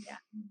 Yeah,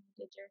 you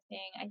did your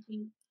thing. I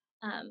think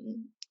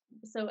um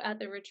so at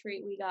the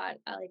retreat we got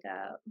like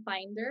a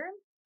binder,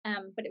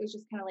 but it was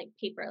just kind of like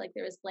paper, like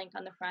there was blank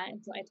on the front,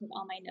 and so I took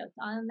all my notes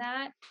on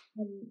that.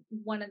 And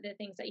one of the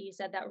things that you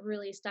said that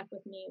really stuck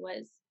with me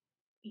was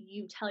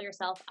you tell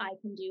yourself I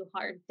can do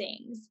hard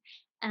things.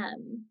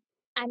 Um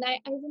and I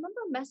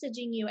remember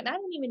messaging you, and I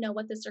don't even know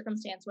what the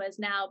circumstance was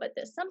now, but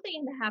there's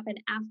something had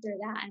happened after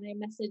that, and I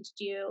messaged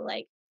you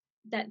like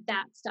that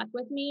stuck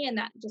with me, and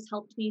that just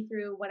helped me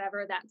through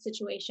whatever that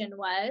situation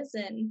was.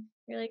 And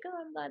you're like, oh,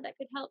 I'm glad that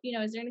could help.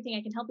 Is there anything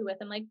I can help you with?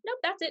 I'm like, nope,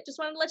 that's it, just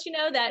wanted to let you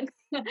know that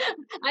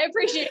I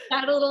appreciate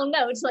that little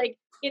note. Like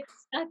it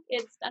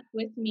stuck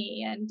with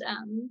me. And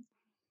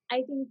I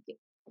think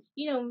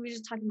we were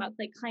just talking about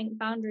like client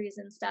boundaries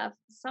and stuff.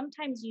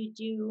 Sometimes you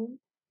do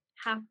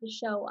have to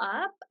show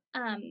up.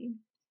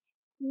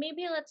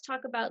 Maybe let's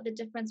talk about the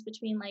difference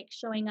between like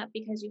showing up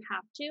because you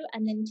have to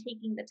and then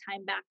taking the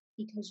time back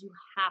because you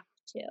have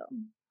to.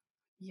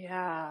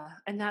 Yeah.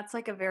 And that's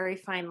like a very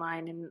fine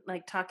line. And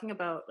like talking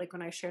about, like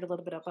when I shared a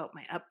little bit about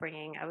my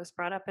upbringing, I was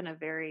brought up in a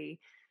very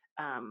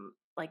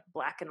like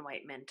black and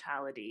white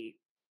mentality,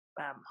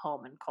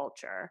 home and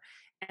culture.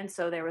 And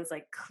so there was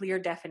like clear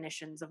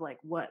definitions of like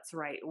what's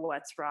right,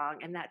 what's wrong.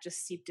 And that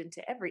just seeped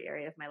into every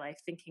area of my life,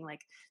 thinking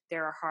like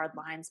there are hard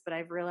lines. But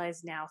I've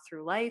realized now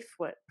through life,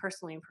 what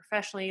personally and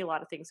professionally, a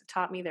lot of things have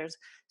taught me there's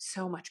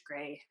so much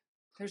gray.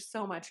 There's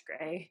so much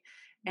gray.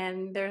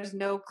 And there's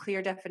no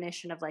clear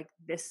definition of like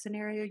this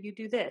scenario you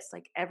do this.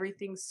 Like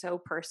everything's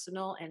so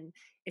personal, and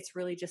it's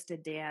really just a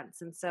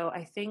dance. And so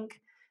I think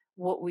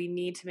what we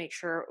need to make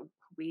sure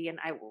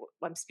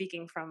I'm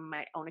speaking from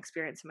my own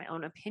experience and my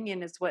own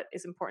opinion, is what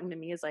is important to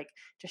me is like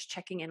just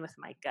checking in with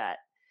my gut.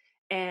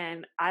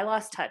 And I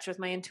lost touch with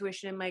my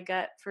intuition and my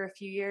gut for a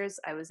few years.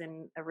 I was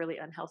in a really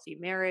unhealthy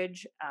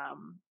marriage,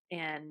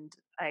 and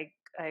I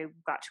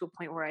got to a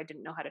point where I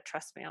didn't know how to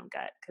trust my own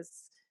gut because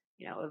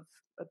of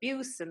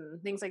abuse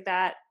and things like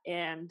that.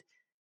 And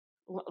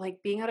like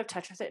being out of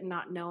touch with it and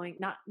not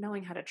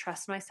knowing how to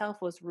trust myself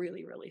was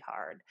really really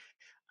hard.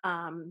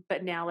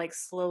 But now like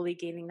slowly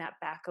gaining that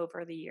back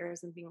over the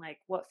years and being like,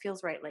 what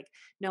feels right? Like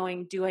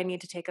knowing, do I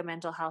need to take a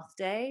mental health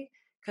day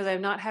because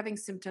I'm not having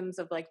symptoms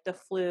of like the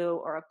flu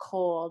or a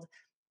cold,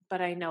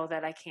 but I know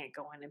that I can't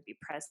go in and be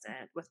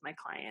present with my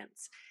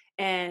clients.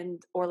 And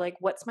or like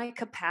what's my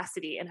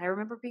capacity? And I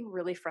remember being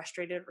really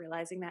frustrated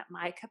realizing that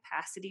my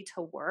capacity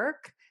to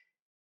work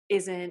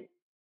isn't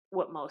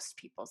what most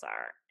people's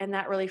are. And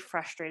that really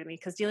frustrated me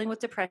because dealing with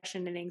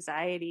depression and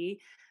anxiety,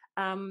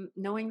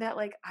 knowing that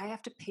like I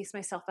have to pace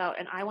myself out.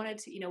 And I wanted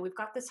to, we've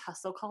got this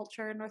hustle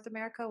culture in North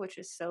America, which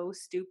is so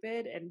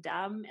stupid and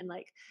dumb. And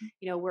like,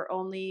 we're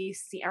only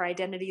see our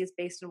identity is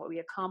based on what we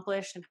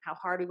accomplish and how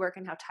hard we work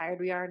and how tired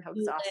we are and how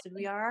You exhausted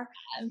we are.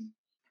 live.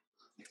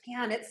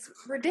 Yeah, and it's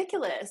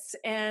ridiculous.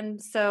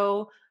 And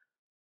so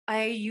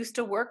I used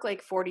to work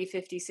like 40,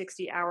 50,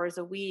 60 hours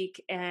a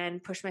week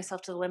and push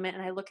myself to the limit.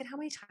 And I look at how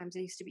many times I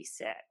used to be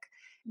sick.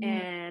 Mm,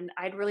 And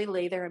I'd really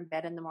lay there in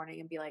bed in the morning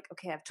and be like,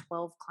 okay, I have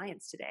 12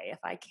 clients today. If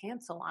I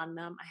cancel on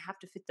them, I have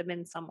to fit them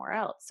in somewhere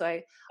else. So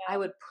I yeah.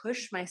 would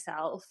push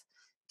myself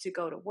to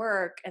go to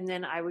work and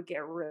then I would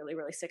get really,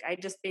 really sick. I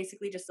just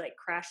basically just like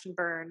crash and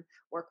burn,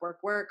 work, work,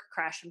 work,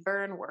 crash and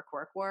burn, work,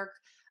 work, work.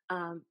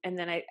 And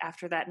then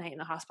after that night in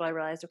the hospital, I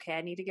realized, okay,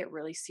 I need to get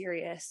really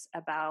serious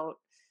about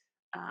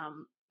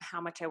how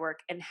much I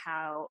work and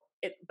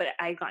but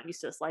I had gotten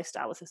used to this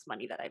lifestyle with this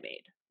money that I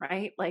made,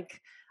 right?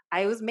 Like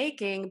I was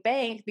making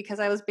bank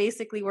because I was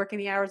basically working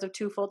the hours of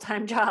two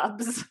full-time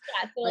jobs.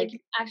 Yeah, so like Like, you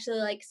actually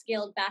like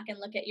scaled back and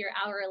look at your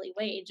hourly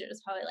wage. It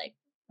was probably like,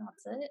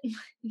 that's it.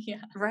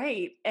 Yeah.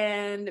 right.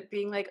 And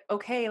being like,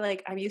 okay,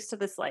 like I'm used to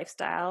this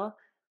lifestyle,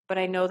 but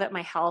I know that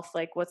my health,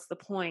 like, what's the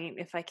point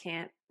if I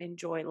can't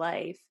enjoy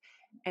life?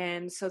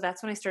 And so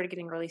that's when I started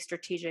getting really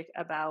strategic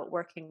about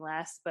working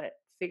less, but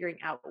figuring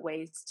out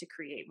ways to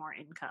create more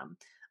income.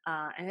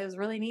 And it was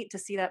really neat to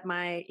see that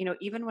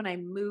even when I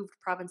moved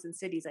province and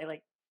cities, I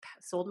like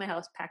sold my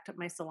house, packed up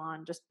my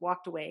salon, just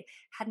walked away,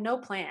 had no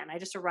plan. I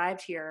just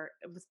arrived here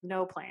with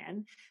no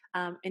plan,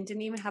 and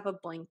didn't even have a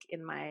blink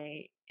in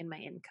my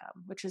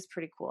income, which is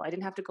pretty cool. I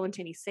didn't have to go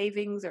into any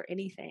savings or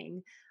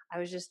anything.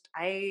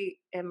 I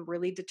am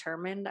really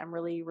determined. I'm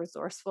really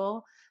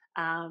resourceful,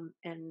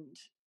 and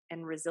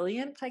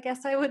resilient, I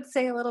guess I would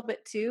say a little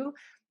bit too,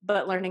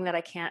 but learning that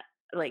I can't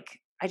like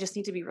I just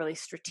need to be really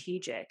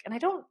strategic. And I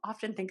don't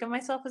often think of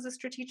myself as a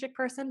strategic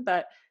person,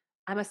 but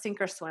I'm a sink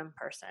or swim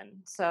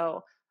person.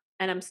 So,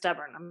 and I'm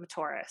stubborn. I'm a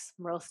Taurus.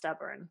 I'm real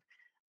stubborn.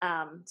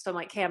 So I'm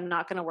like, hey, I'm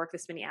not going to work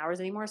this many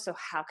hours anymore. So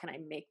how can I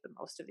make the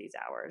most of these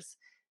hours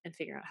and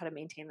figure out how to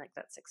maintain like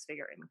that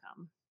six-figure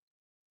income?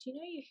 Do you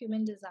know your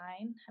human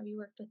design? Have you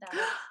worked with that at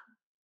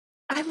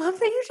I love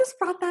that you just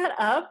brought that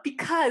up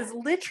because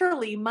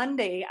literally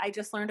Monday I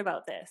just learned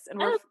about this, and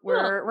we're all? Oh, cool.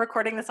 we're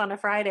recording this on a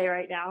Friday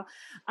right now.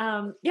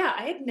 Yeah,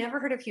 I had never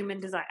heard of human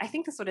design. I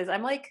think that's what it is.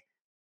 I'm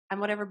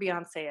whatever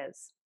Beyonce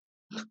is.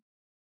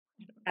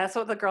 That's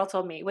what the girl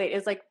told me. Wait,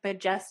 is like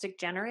majestic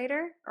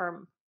generator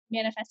or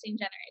Manifesting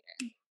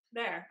generator.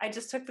 there? I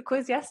just took the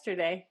quiz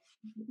yesterday,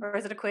 or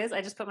is it a quiz?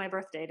 I just put my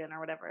birth date in or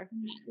whatever.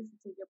 Yeah, this is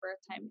like your birth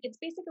time. It's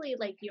basically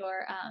like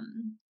your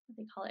what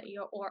they call it,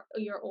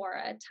 your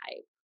aura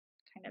type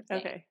kind of thing.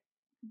 Okay.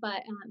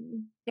 But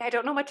Yeah, I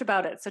don't know much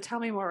about it, so tell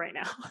me more right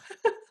now.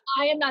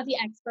 I am not the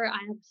expert. I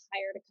have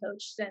hired a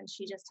coach and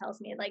she just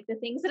tells me like the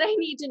things that I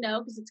need to know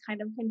because it's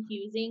kind of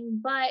confusing,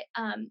 but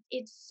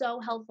it's so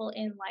helpful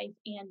in life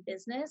and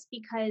business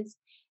because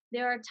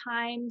there are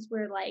times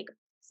where like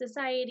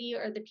society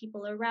or the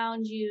people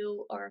around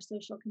you or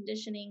social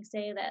conditioning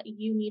say that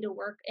you need to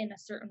work in a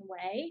certain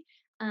way.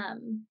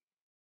 Um,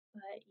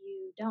 but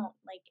you don't.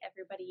 Like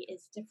everybody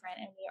is different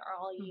and we are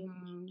all unique.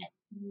 Hmm.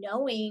 And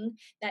knowing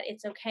that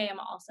it's okay. I'm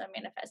also a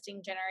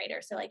manifesting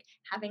generator. So like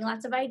having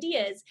lots of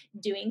ideas,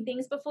 doing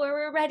things before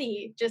we're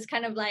ready, just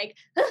kind of like,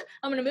 "Huh,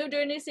 I'm gonna move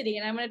to a new city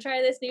and I'm gonna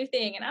try this new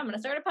thing and I'm gonna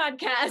start a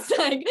podcast.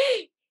 Like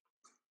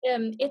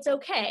it's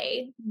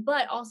okay,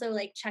 but also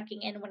like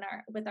checking in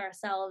with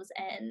ourselves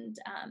and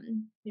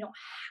we don't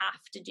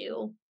have to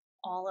do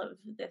all of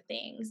the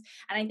things.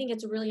 And I think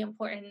it's really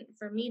important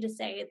for me to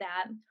say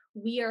that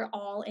we are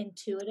all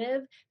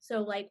intuitive. So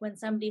like when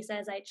somebody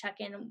says I check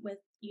in with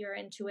your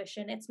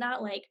intuition, it's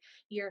not like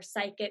your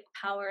psychic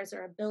powers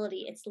or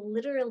ability. It's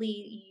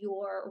literally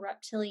your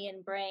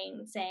reptilian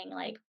brain saying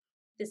like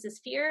this is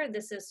fear,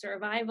 this is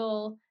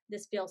survival,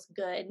 this feels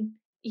good,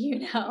 you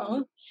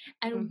know?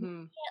 And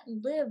Hmm.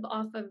 live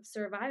off of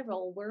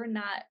survival. We're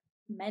not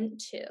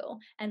meant to.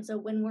 And so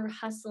when we're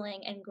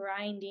hustling and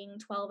grinding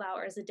 12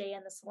 hours a day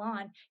in the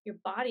salon, your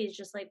body is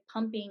just like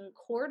pumping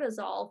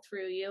cortisol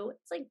through you.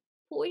 It's like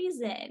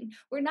poison.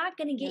 We're not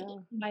going to get Yeah.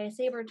 eaten by a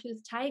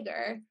saber-toothed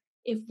tiger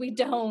if we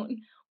don't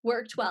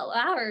work 12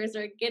 hours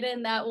or get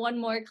in that one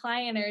more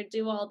client or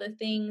do all the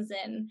things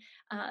and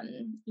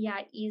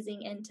yeah,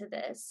 easing into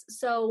this.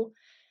 So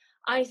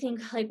I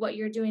think like what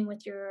you're doing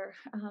with your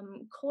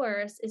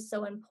course is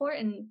so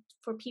important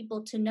for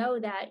people to know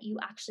that you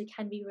actually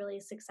can be really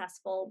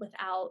successful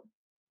without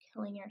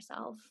killing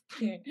yourself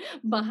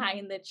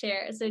behind the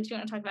chair. So do you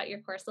want to talk about your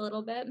course a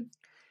little bit?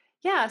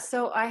 Yeah,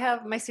 so I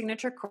have my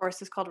signature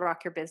course is called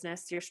Rock Your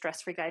Business, Your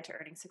Stress-Free Guide to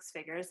Earning Six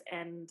Figures.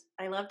 And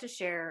I love to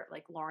share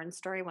like Lauren's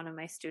story, one of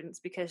my students,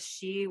 because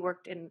she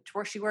works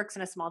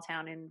in a small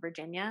town in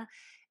Virginia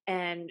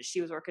and she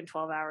was working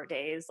 12-hour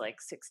days,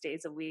 like 6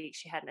 days a week.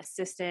 She had an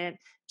assistant.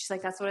 She's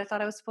like, that's what I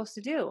thought I was supposed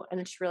to do. And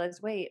then she realized,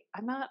 wait,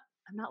 I'm not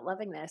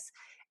loving this.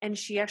 And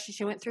she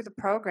went through the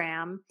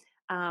program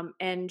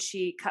and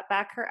she cut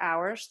back her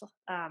hours.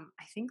 I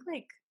think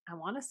like I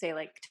want to say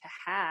like to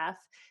half.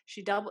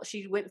 She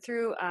went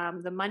through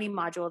the money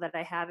module that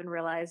I have and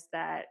realized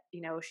that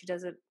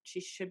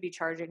she should be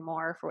charging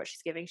more for what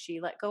she's giving. She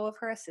let go of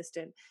her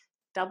assistant,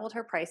 doubled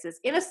her prices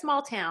in a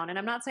small town. And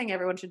I'm not saying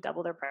everyone should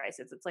double their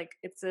prices. It's like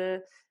it's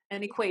an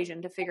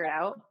equation to figure it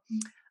out.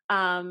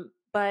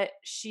 But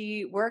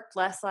she worked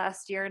less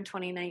last year in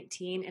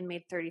 2019 and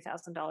made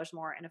 $30,000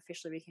 more and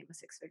officially became a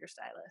six-figure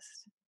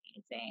stylist.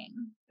 Amazing.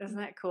 Isn't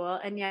that cool?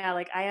 And yeah,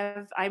 like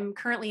I'm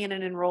currently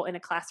enroll in a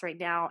class right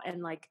now.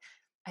 And like,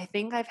 I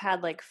think I've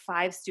had like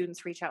 5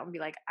 students reach out and be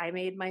like, I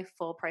made my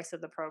full price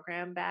of the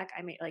program back.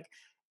 I made like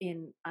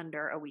in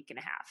under a week and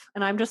a half.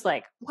 And I'm just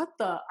like,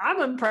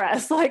 I'm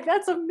impressed. Like,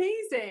 that's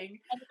amazing.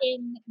 And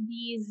in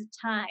these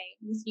times,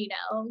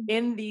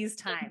 In these in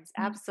times. these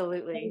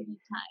Absolutely. crazy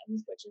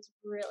times, which is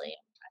really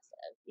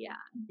impressive. Yeah.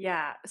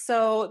 Yeah.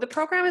 So the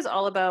program is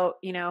all about,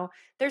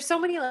 there's so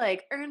many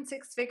like earn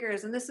six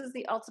figures and this is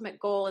the ultimate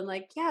goal. And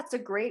like, yeah, it's a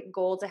great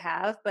goal to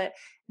have, but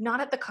not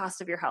at the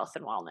cost of your health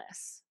and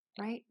wellness.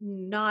 Right.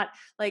 Not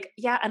like,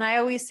 yeah. And I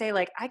always say,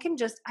 like, I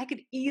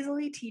could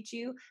easily teach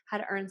you how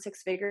to earn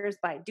six figures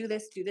by do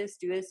this, do this,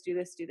 do this, do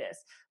this, do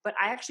this. But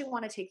I actually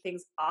want to take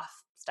things off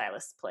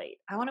stylists' plate.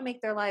 I want to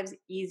make their lives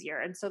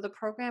easier. And so the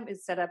program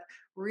is set up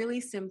really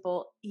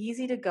simple,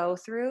 easy to go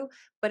through,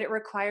 but it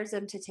requires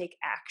them to take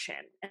action.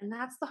 And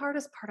that's the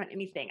hardest part on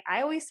anything.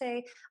 I always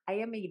say I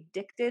am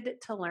addicted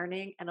to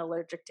learning and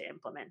allergic to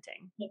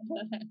implementing.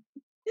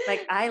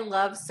 Like I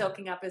love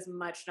soaking up as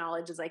much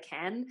knowledge as I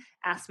can.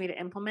 Ask me to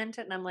implement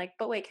it, and I'm like,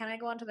 but wait, can I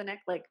go on to the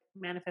next like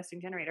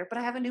manifesting generator? But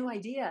I have a new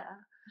idea.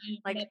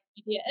 Like, Another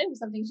idea.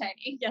 Something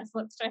shiny. Yes,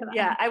 let's try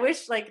yeah, that. I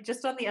wish like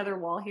just on the other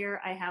wall here,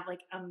 I have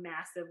like a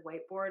massive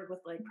whiteboard with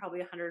like probably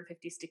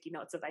 150 sticky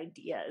notes of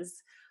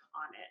ideas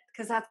on it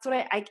because that's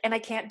what I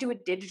can't do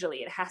it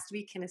digitally. It has to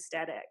be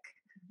kinesthetic.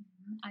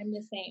 I'm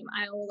the same.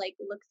 I will like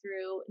look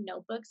through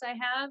notebooks I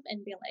have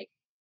and be like,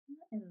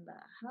 what in the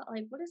hell?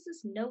 Like, what does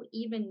this note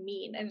even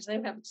mean? And so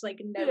I have just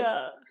like notes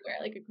Yeah. everywhere,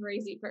 like a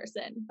crazy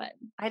person. But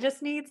I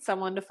just need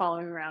someone to follow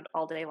me around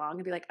all day long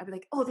and I'd be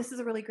like, oh, this is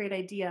a really great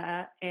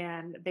idea.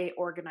 And they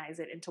organize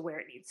it into where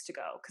it needs to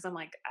go. Cause I'm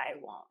like,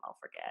 I'll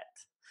forget.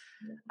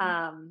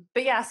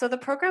 But yeah, so the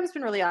program's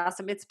been really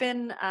awesome. It's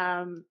been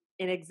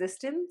in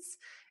existence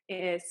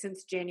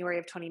since January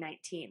of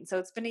 2019. So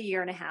it's been a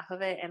year and a half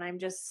of it. And I'm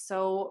just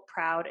so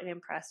proud and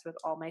impressed with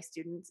all my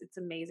students. It's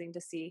amazing to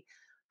see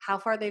how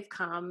far they've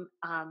come.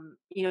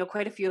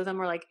 Quite a few of them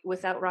were like,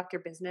 without Rock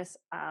Your Business,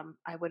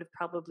 I would have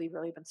probably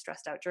really been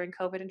stressed out during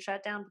COVID and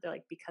shut down. But they're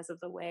like, because of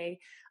the way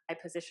I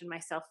positioned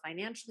myself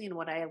financially and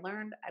what I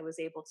learned, I was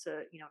able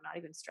to, not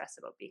even stress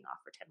about being off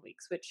for 10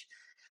 weeks, which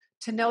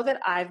to know that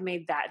I've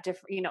made that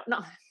different, no,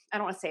 I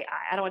don't want to say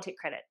I don't want to take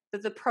credit,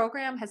 but the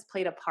program has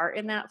played a part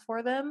in that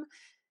for them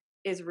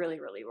is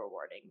really, really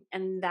rewarding.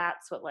 And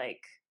that's what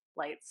like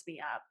lights me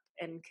up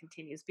and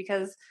continues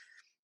because,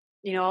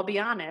 I'll be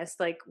honest,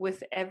 like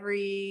with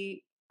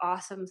every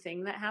awesome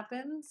thing that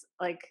happens,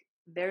 like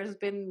there's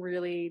been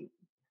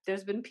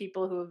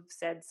people who have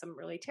said some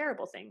really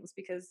terrible things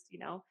because,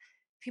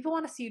 people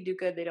want to see you do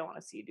good. They don't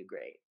want to see you do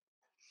great.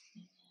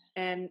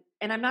 And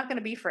I'm not going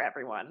to be for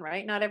everyone,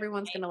 right? Not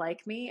everyone's going to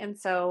like me. And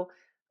so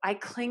I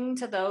cling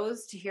to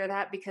those to hear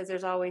that because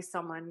there's always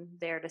someone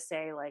there to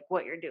say like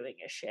what you're doing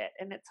is shit.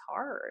 And it's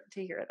hard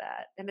to hear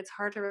that. And it's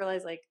hard to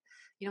realize like,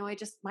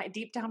 my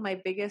deep down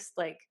my biggest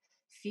like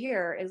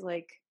fear is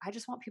like I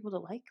just want people to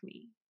like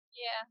me.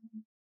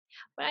 yeah,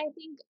 but I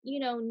think,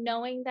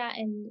 knowing that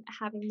and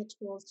having the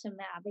tools to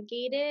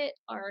navigate it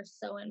are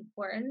so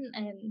important.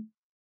 And,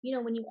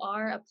 when you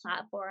are a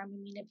platform, I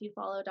mean, if you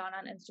follow Dawn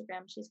on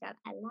Instagram, she's got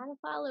a lot of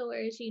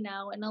followers,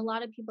 and a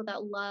lot of people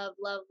that love,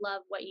 love,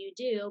 love what you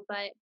do.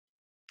 But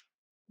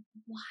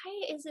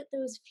why is it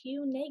those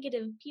few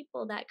negative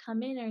people that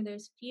come in or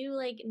those few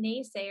like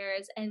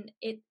naysayers and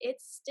it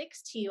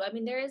sticks to you? I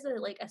mean, there is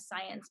a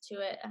science to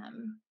it.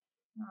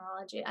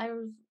 Neurology.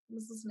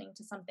 Was listening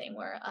to something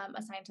where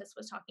a scientist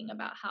was talking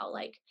about how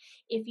like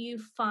if you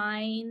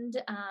find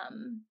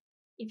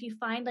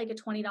like a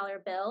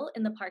 $20 bill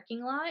in the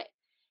parking lot,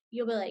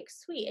 you'll be like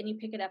sweet and you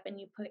pick it up and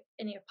you put it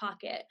in your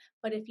pocket.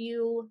 But if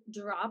you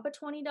drop a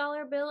 $20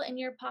 bill in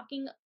the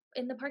parking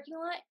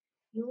lot,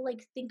 you'll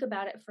like think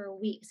about it for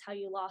weeks how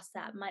you lost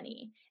that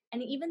money.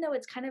 And even though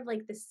it's kind of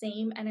like the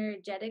same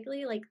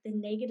energetically, like the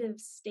negative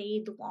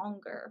stayed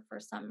longer for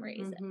some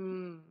reason.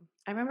 Hmm.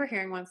 I remember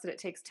hearing once that it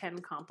takes 10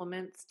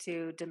 compliments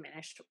to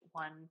diminish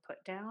one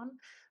put down,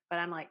 but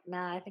I'm like,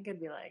 nah, I think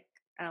it'd be like,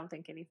 I don't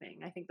think anything.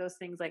 I think those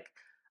things like,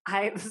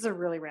 this is a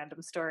really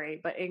random story,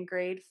 but in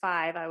grade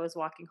 5, I was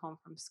walking home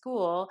from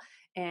school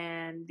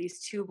and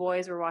these two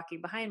boys were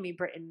walking behind me,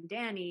 Britt and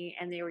Danny,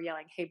 and they were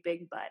yelling, "Hey,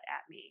 big butt,"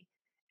 at me.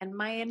 And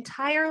my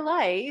entire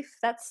life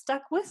that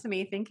stuck with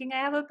me thinking I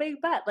have a big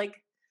butt.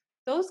 Like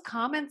those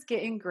comments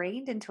get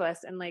ingrained into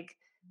us, and like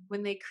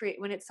when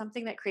it's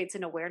something that creates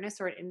an awareness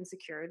or an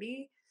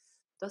insecurity,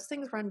 those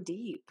things run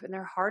deep and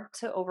they're hard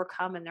to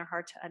overcome and they're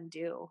hard to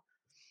undo.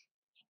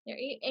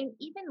 And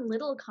even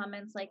little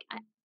comments like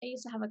I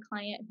used to have a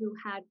client who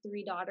had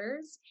 3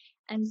 daughters,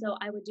 and so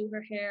I would do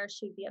her hair.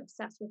 She'd be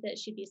obsessed with it.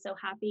 She'd be so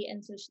happy,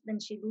 and so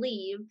then she'd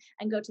leave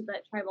and go to the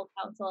tribal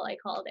council. I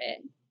called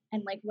it,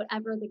 and like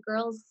whatever the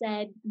girls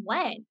said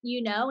went,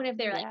 And if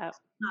they're like, Yeah.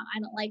 I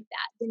don't like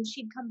that," then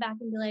she'd come back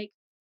and be like,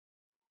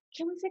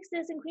 "Can we fix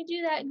this? And can we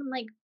do that?" And I'm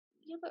like,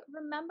 "Yeah, but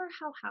remember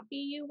how happy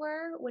you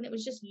were when it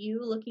was just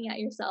you looking at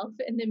yourself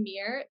in the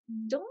mirror?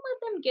 Don't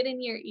let them get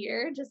in your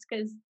ear just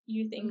because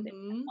you think they're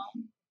Hmm.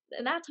 wrong."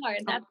 And that's hard.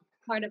 Oh, That's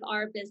part of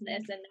our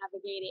business and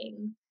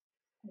navigating,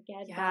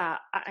 again,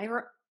 that.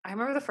 yeah, I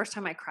remember the first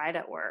time I cried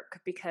at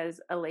work because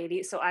a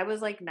lady, so I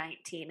was like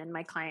 19 and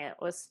my client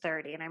was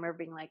 30, and I remember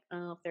being like,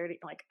 "Oh, 30,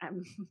 like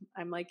I'm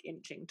I'm like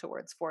inching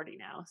towards 40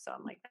 now." So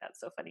I'm like, that's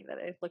so funny that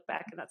I look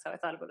back and that's how I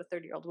thought about a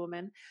 30-year-old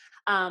woman.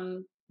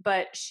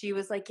 But she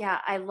was like,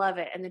 "Yeah, I love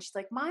it." And then she's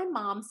like, "My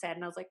mom said,"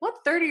 and I was like,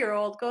 "What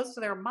 30-year-old goes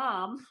to their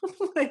mom?"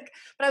 Like,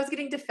 but I was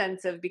getting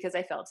defensive because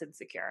I felt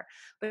insecure.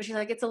 But she's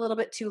like, "It's a little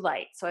bit too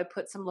light." So I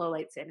put some low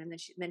lights in, and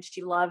then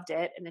she loved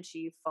it, and then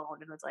she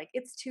phoned and was like,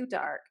 "It's too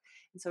dark."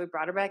 And so we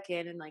brought her back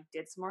in and like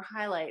did some more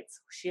highlights.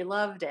 She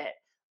loved it.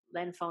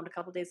 Then phoned a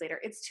couple days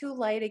later, "It's too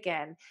light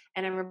again."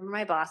 And I remember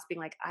my boss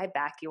being like, "I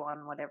back you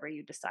on whatever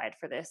you decide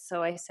for this."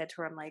 So I said to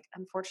her, I'm like,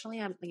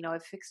 "Unfortunately,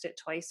 I've fixed it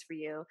twice for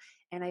you.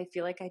 And I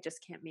feel like I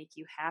just can't make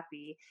you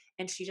happy."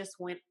 And she just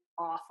went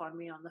off on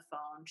me on the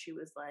phone. She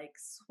was like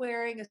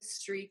swearing a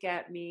streak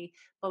at me,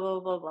 blah, blah,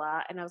 blah,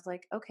 blah. And I was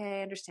like, "Okay,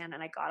 I understand."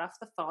 And I got off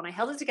the phone. I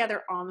held it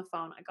together on the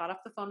phone. I got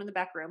off the phone in the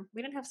back room.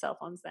 We didn't have cell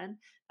phones then.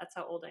 That's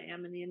how old I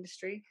am in the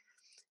industry.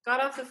 Got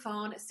off the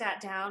phone,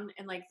 sat down,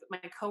 and like my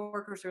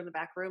coworkers were in the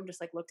back room, just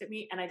like looked at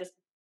me, and I just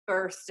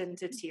burst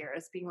into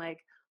tears, being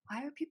like,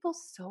 "Why are people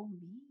so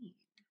mean?"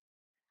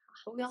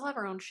 But we all have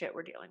our own shit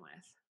we're dealing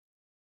with.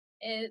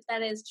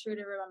 That is true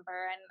to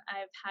remember. And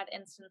I've had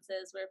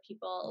instances where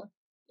people,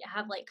 yeah,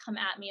 have like come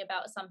at me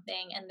about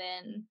something, and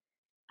then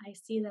I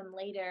see them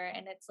later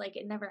and it's like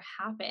it never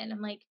happened.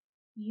 I'm like,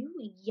 "You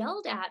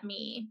yelled at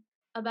me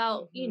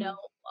about, Hmm.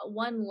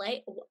 one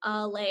layer,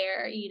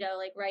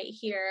 like right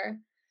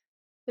here,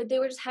 but they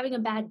were just having a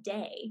bad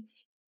day."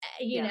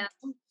 eh, you Yeah.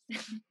 know?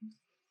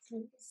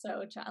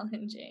 So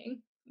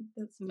challenging.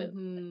 This business.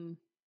 Hmm.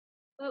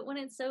 But when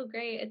it's so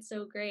great. And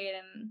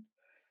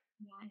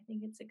yeah, I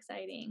think it's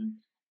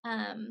exciting.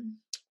 What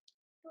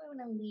do I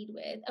want to lead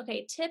with?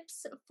 Okay,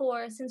 tips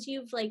for, since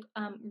you've like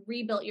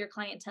rebuilt your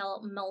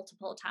clientele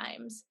multiple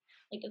times.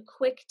 Like a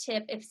quick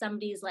tip if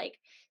somebody's like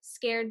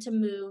scared to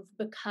move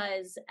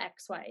because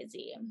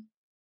XYZ.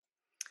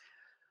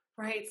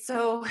 Right.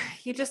 So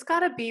you just got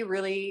to be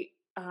really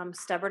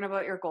stubborn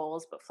about your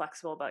goals, but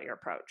flexible about your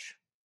approach.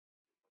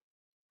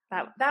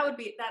 That's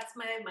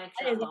my mic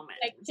That is drop a moment.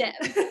 quick tip.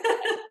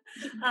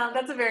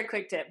 That's a very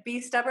quick tip. Be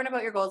stubborn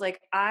about your goals.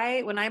 Like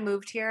when I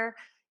moved here,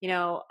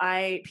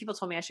 I people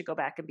told me I should go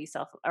back and be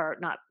self or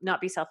not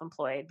be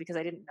self-employed because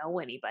I didn't know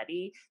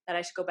anybody, that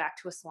I should go back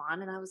to a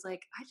salon. And I was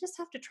like, I just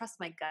have to trust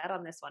my gut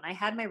on this one. I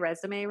had my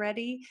resume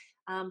ready,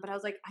 but I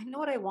was like, I know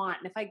what I want.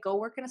 And if I go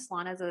work in a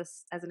salon as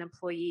an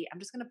employee, I'm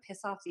just going to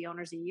piss off the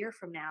owners a year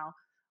from now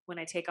when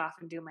I take off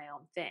and do my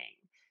own thing.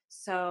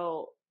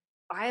 So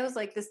I was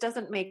like, this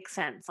doesn't make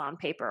sense on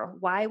paper.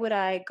 Why would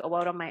I go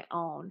out on my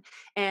own?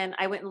 And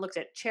I went and looked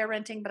at chair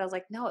renting, but I was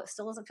like, no, it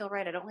still doesn't feel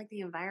right. I don't like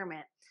the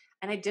environment.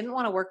 And I didn't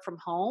want to work from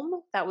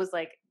home. That was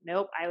like,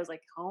 nope. I was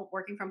like,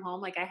 working from home.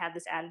 Like I had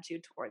this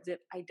attitude towards it.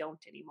 I don't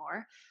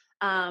anymore.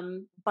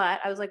 But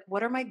I was like,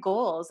 what are my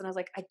goals? And I was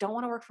like, I don't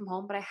want to work from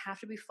home, but I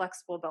have to be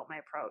flexible about my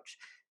approach.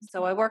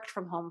 So I worked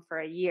from home for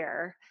a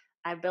year.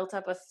 I built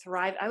up a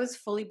thrive. I was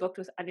fully booked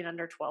with in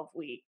under 12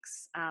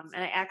 weeks. And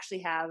I actually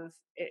have,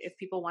 if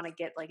people want to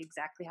get like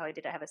exactly how I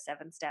did, I have a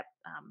 7-step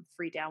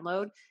free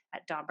download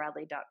at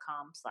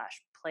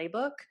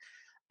donbradley.com/playbook.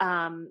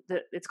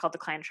 It's called the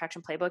Client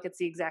Attraction Playbook. It's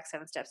the exact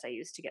 7 steps I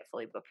used to get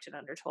fully booked in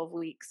under 12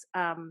 weeks.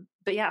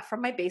 But yeah,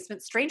 from my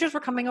basement, strangers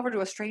were coming over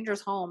to a stranger's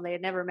home they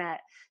had never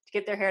met to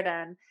get their hair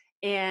done.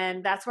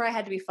 And that's where I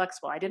had to be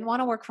flexible. I didn't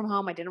want to work from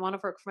home. I didn't want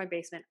to work from my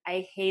basement.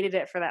 I hated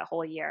it for that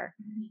whole year.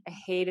 I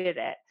hated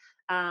it.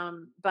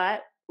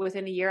 But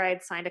within a year, I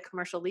had signed a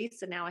commercial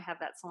lease, and now I have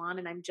that salon,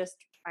 and I'm just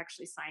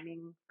actually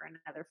signing for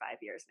another 5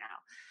 years now.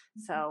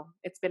 So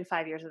it's been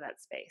 5 years of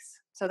that space.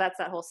 So that's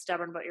that whole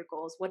stubborn about your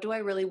goals. What do I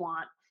really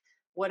want?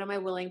 what am I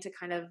willing to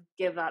kind of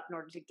give up in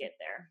order to get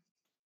there?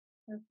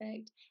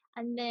 Perfect.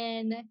 And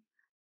then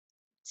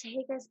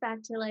take us back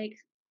to like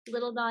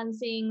little Don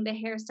seeing the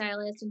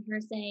hairstylist and her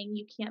saying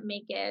you can't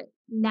make it.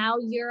 Now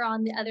you're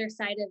on the other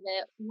side of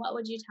it. What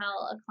would you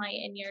tell a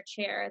client in your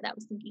chair that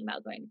was thinking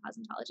about going to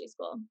cosmetology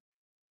school?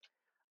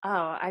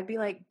 Oh, I'd be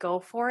like, go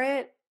for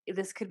it.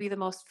 This could be the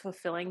most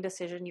fulfilling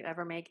decision you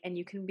ever make, and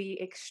you can be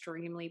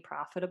extremely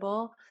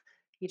profitable.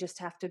 You just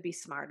have to be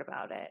smart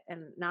about it,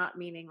 and not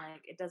meaning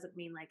like, it doesn't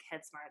mean like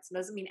head smarts. It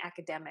doesn't mean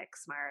academic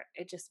smart.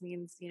 It just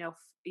means,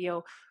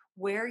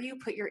 where you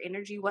put your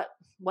energy, what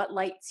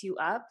lights you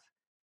up,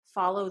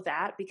 follow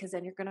that, because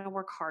then you're going to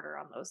work harder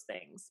on those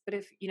things. But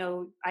if,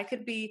 I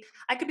could be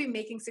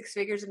making six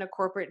figures in a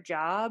corporate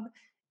job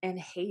and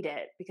hate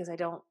it because it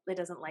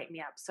doesn't light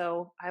me up.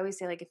 So I always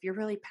say, like, if you're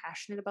really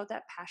passionate about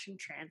that, passion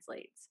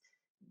translates.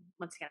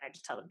 Once again, I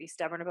just tell them, be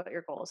stubborn about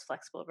your goals,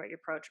 flexible about your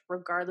approach,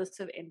 regardless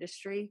of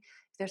industry.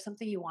 If there's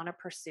something you want to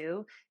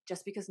pursue,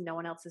 just because no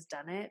one else has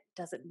done it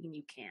doesn't mean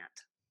you can't.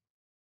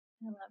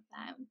 I love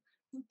that.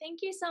 Well, thank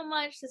you so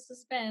much. This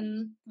has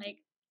been like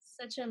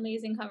such an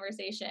amazing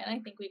conversation. I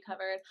think we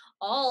covered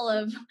all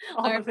of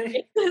All our of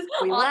it. bases.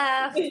 We All-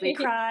 laughed, we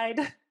cried.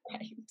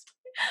 Right.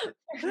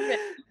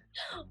 Perfect.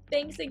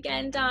 Thanks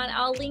again, Don.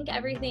 I'll link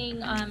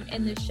everything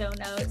in the show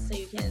notes so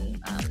you can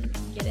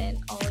get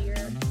in all your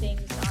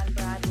things, Don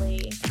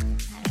Bradley.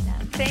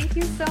 And Thank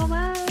you so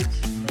much.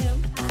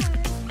 bye.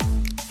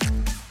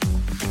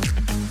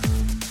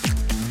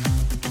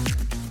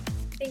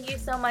 Thank you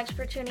so much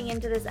for tuning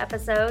into this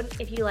episode.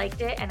 If you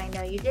liked it, and I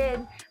know you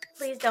did,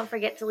 please don't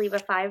forget to leave a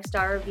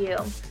 5-star review.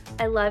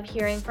 I love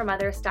hearing from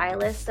other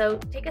stylists, so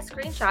take a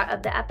screenshot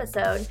of the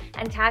episode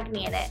and tag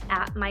me in it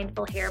at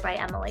Mindful Hair by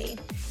Emily.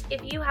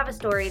 If you have a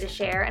story to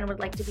share and would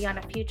like to be on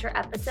a future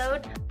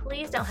episode,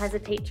 please don't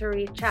hesitate to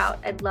reach out.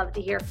 I'd love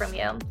to hear from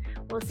you.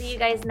 We'll see you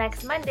guys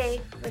next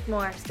Monday with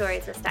more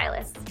Stories with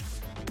Stylists.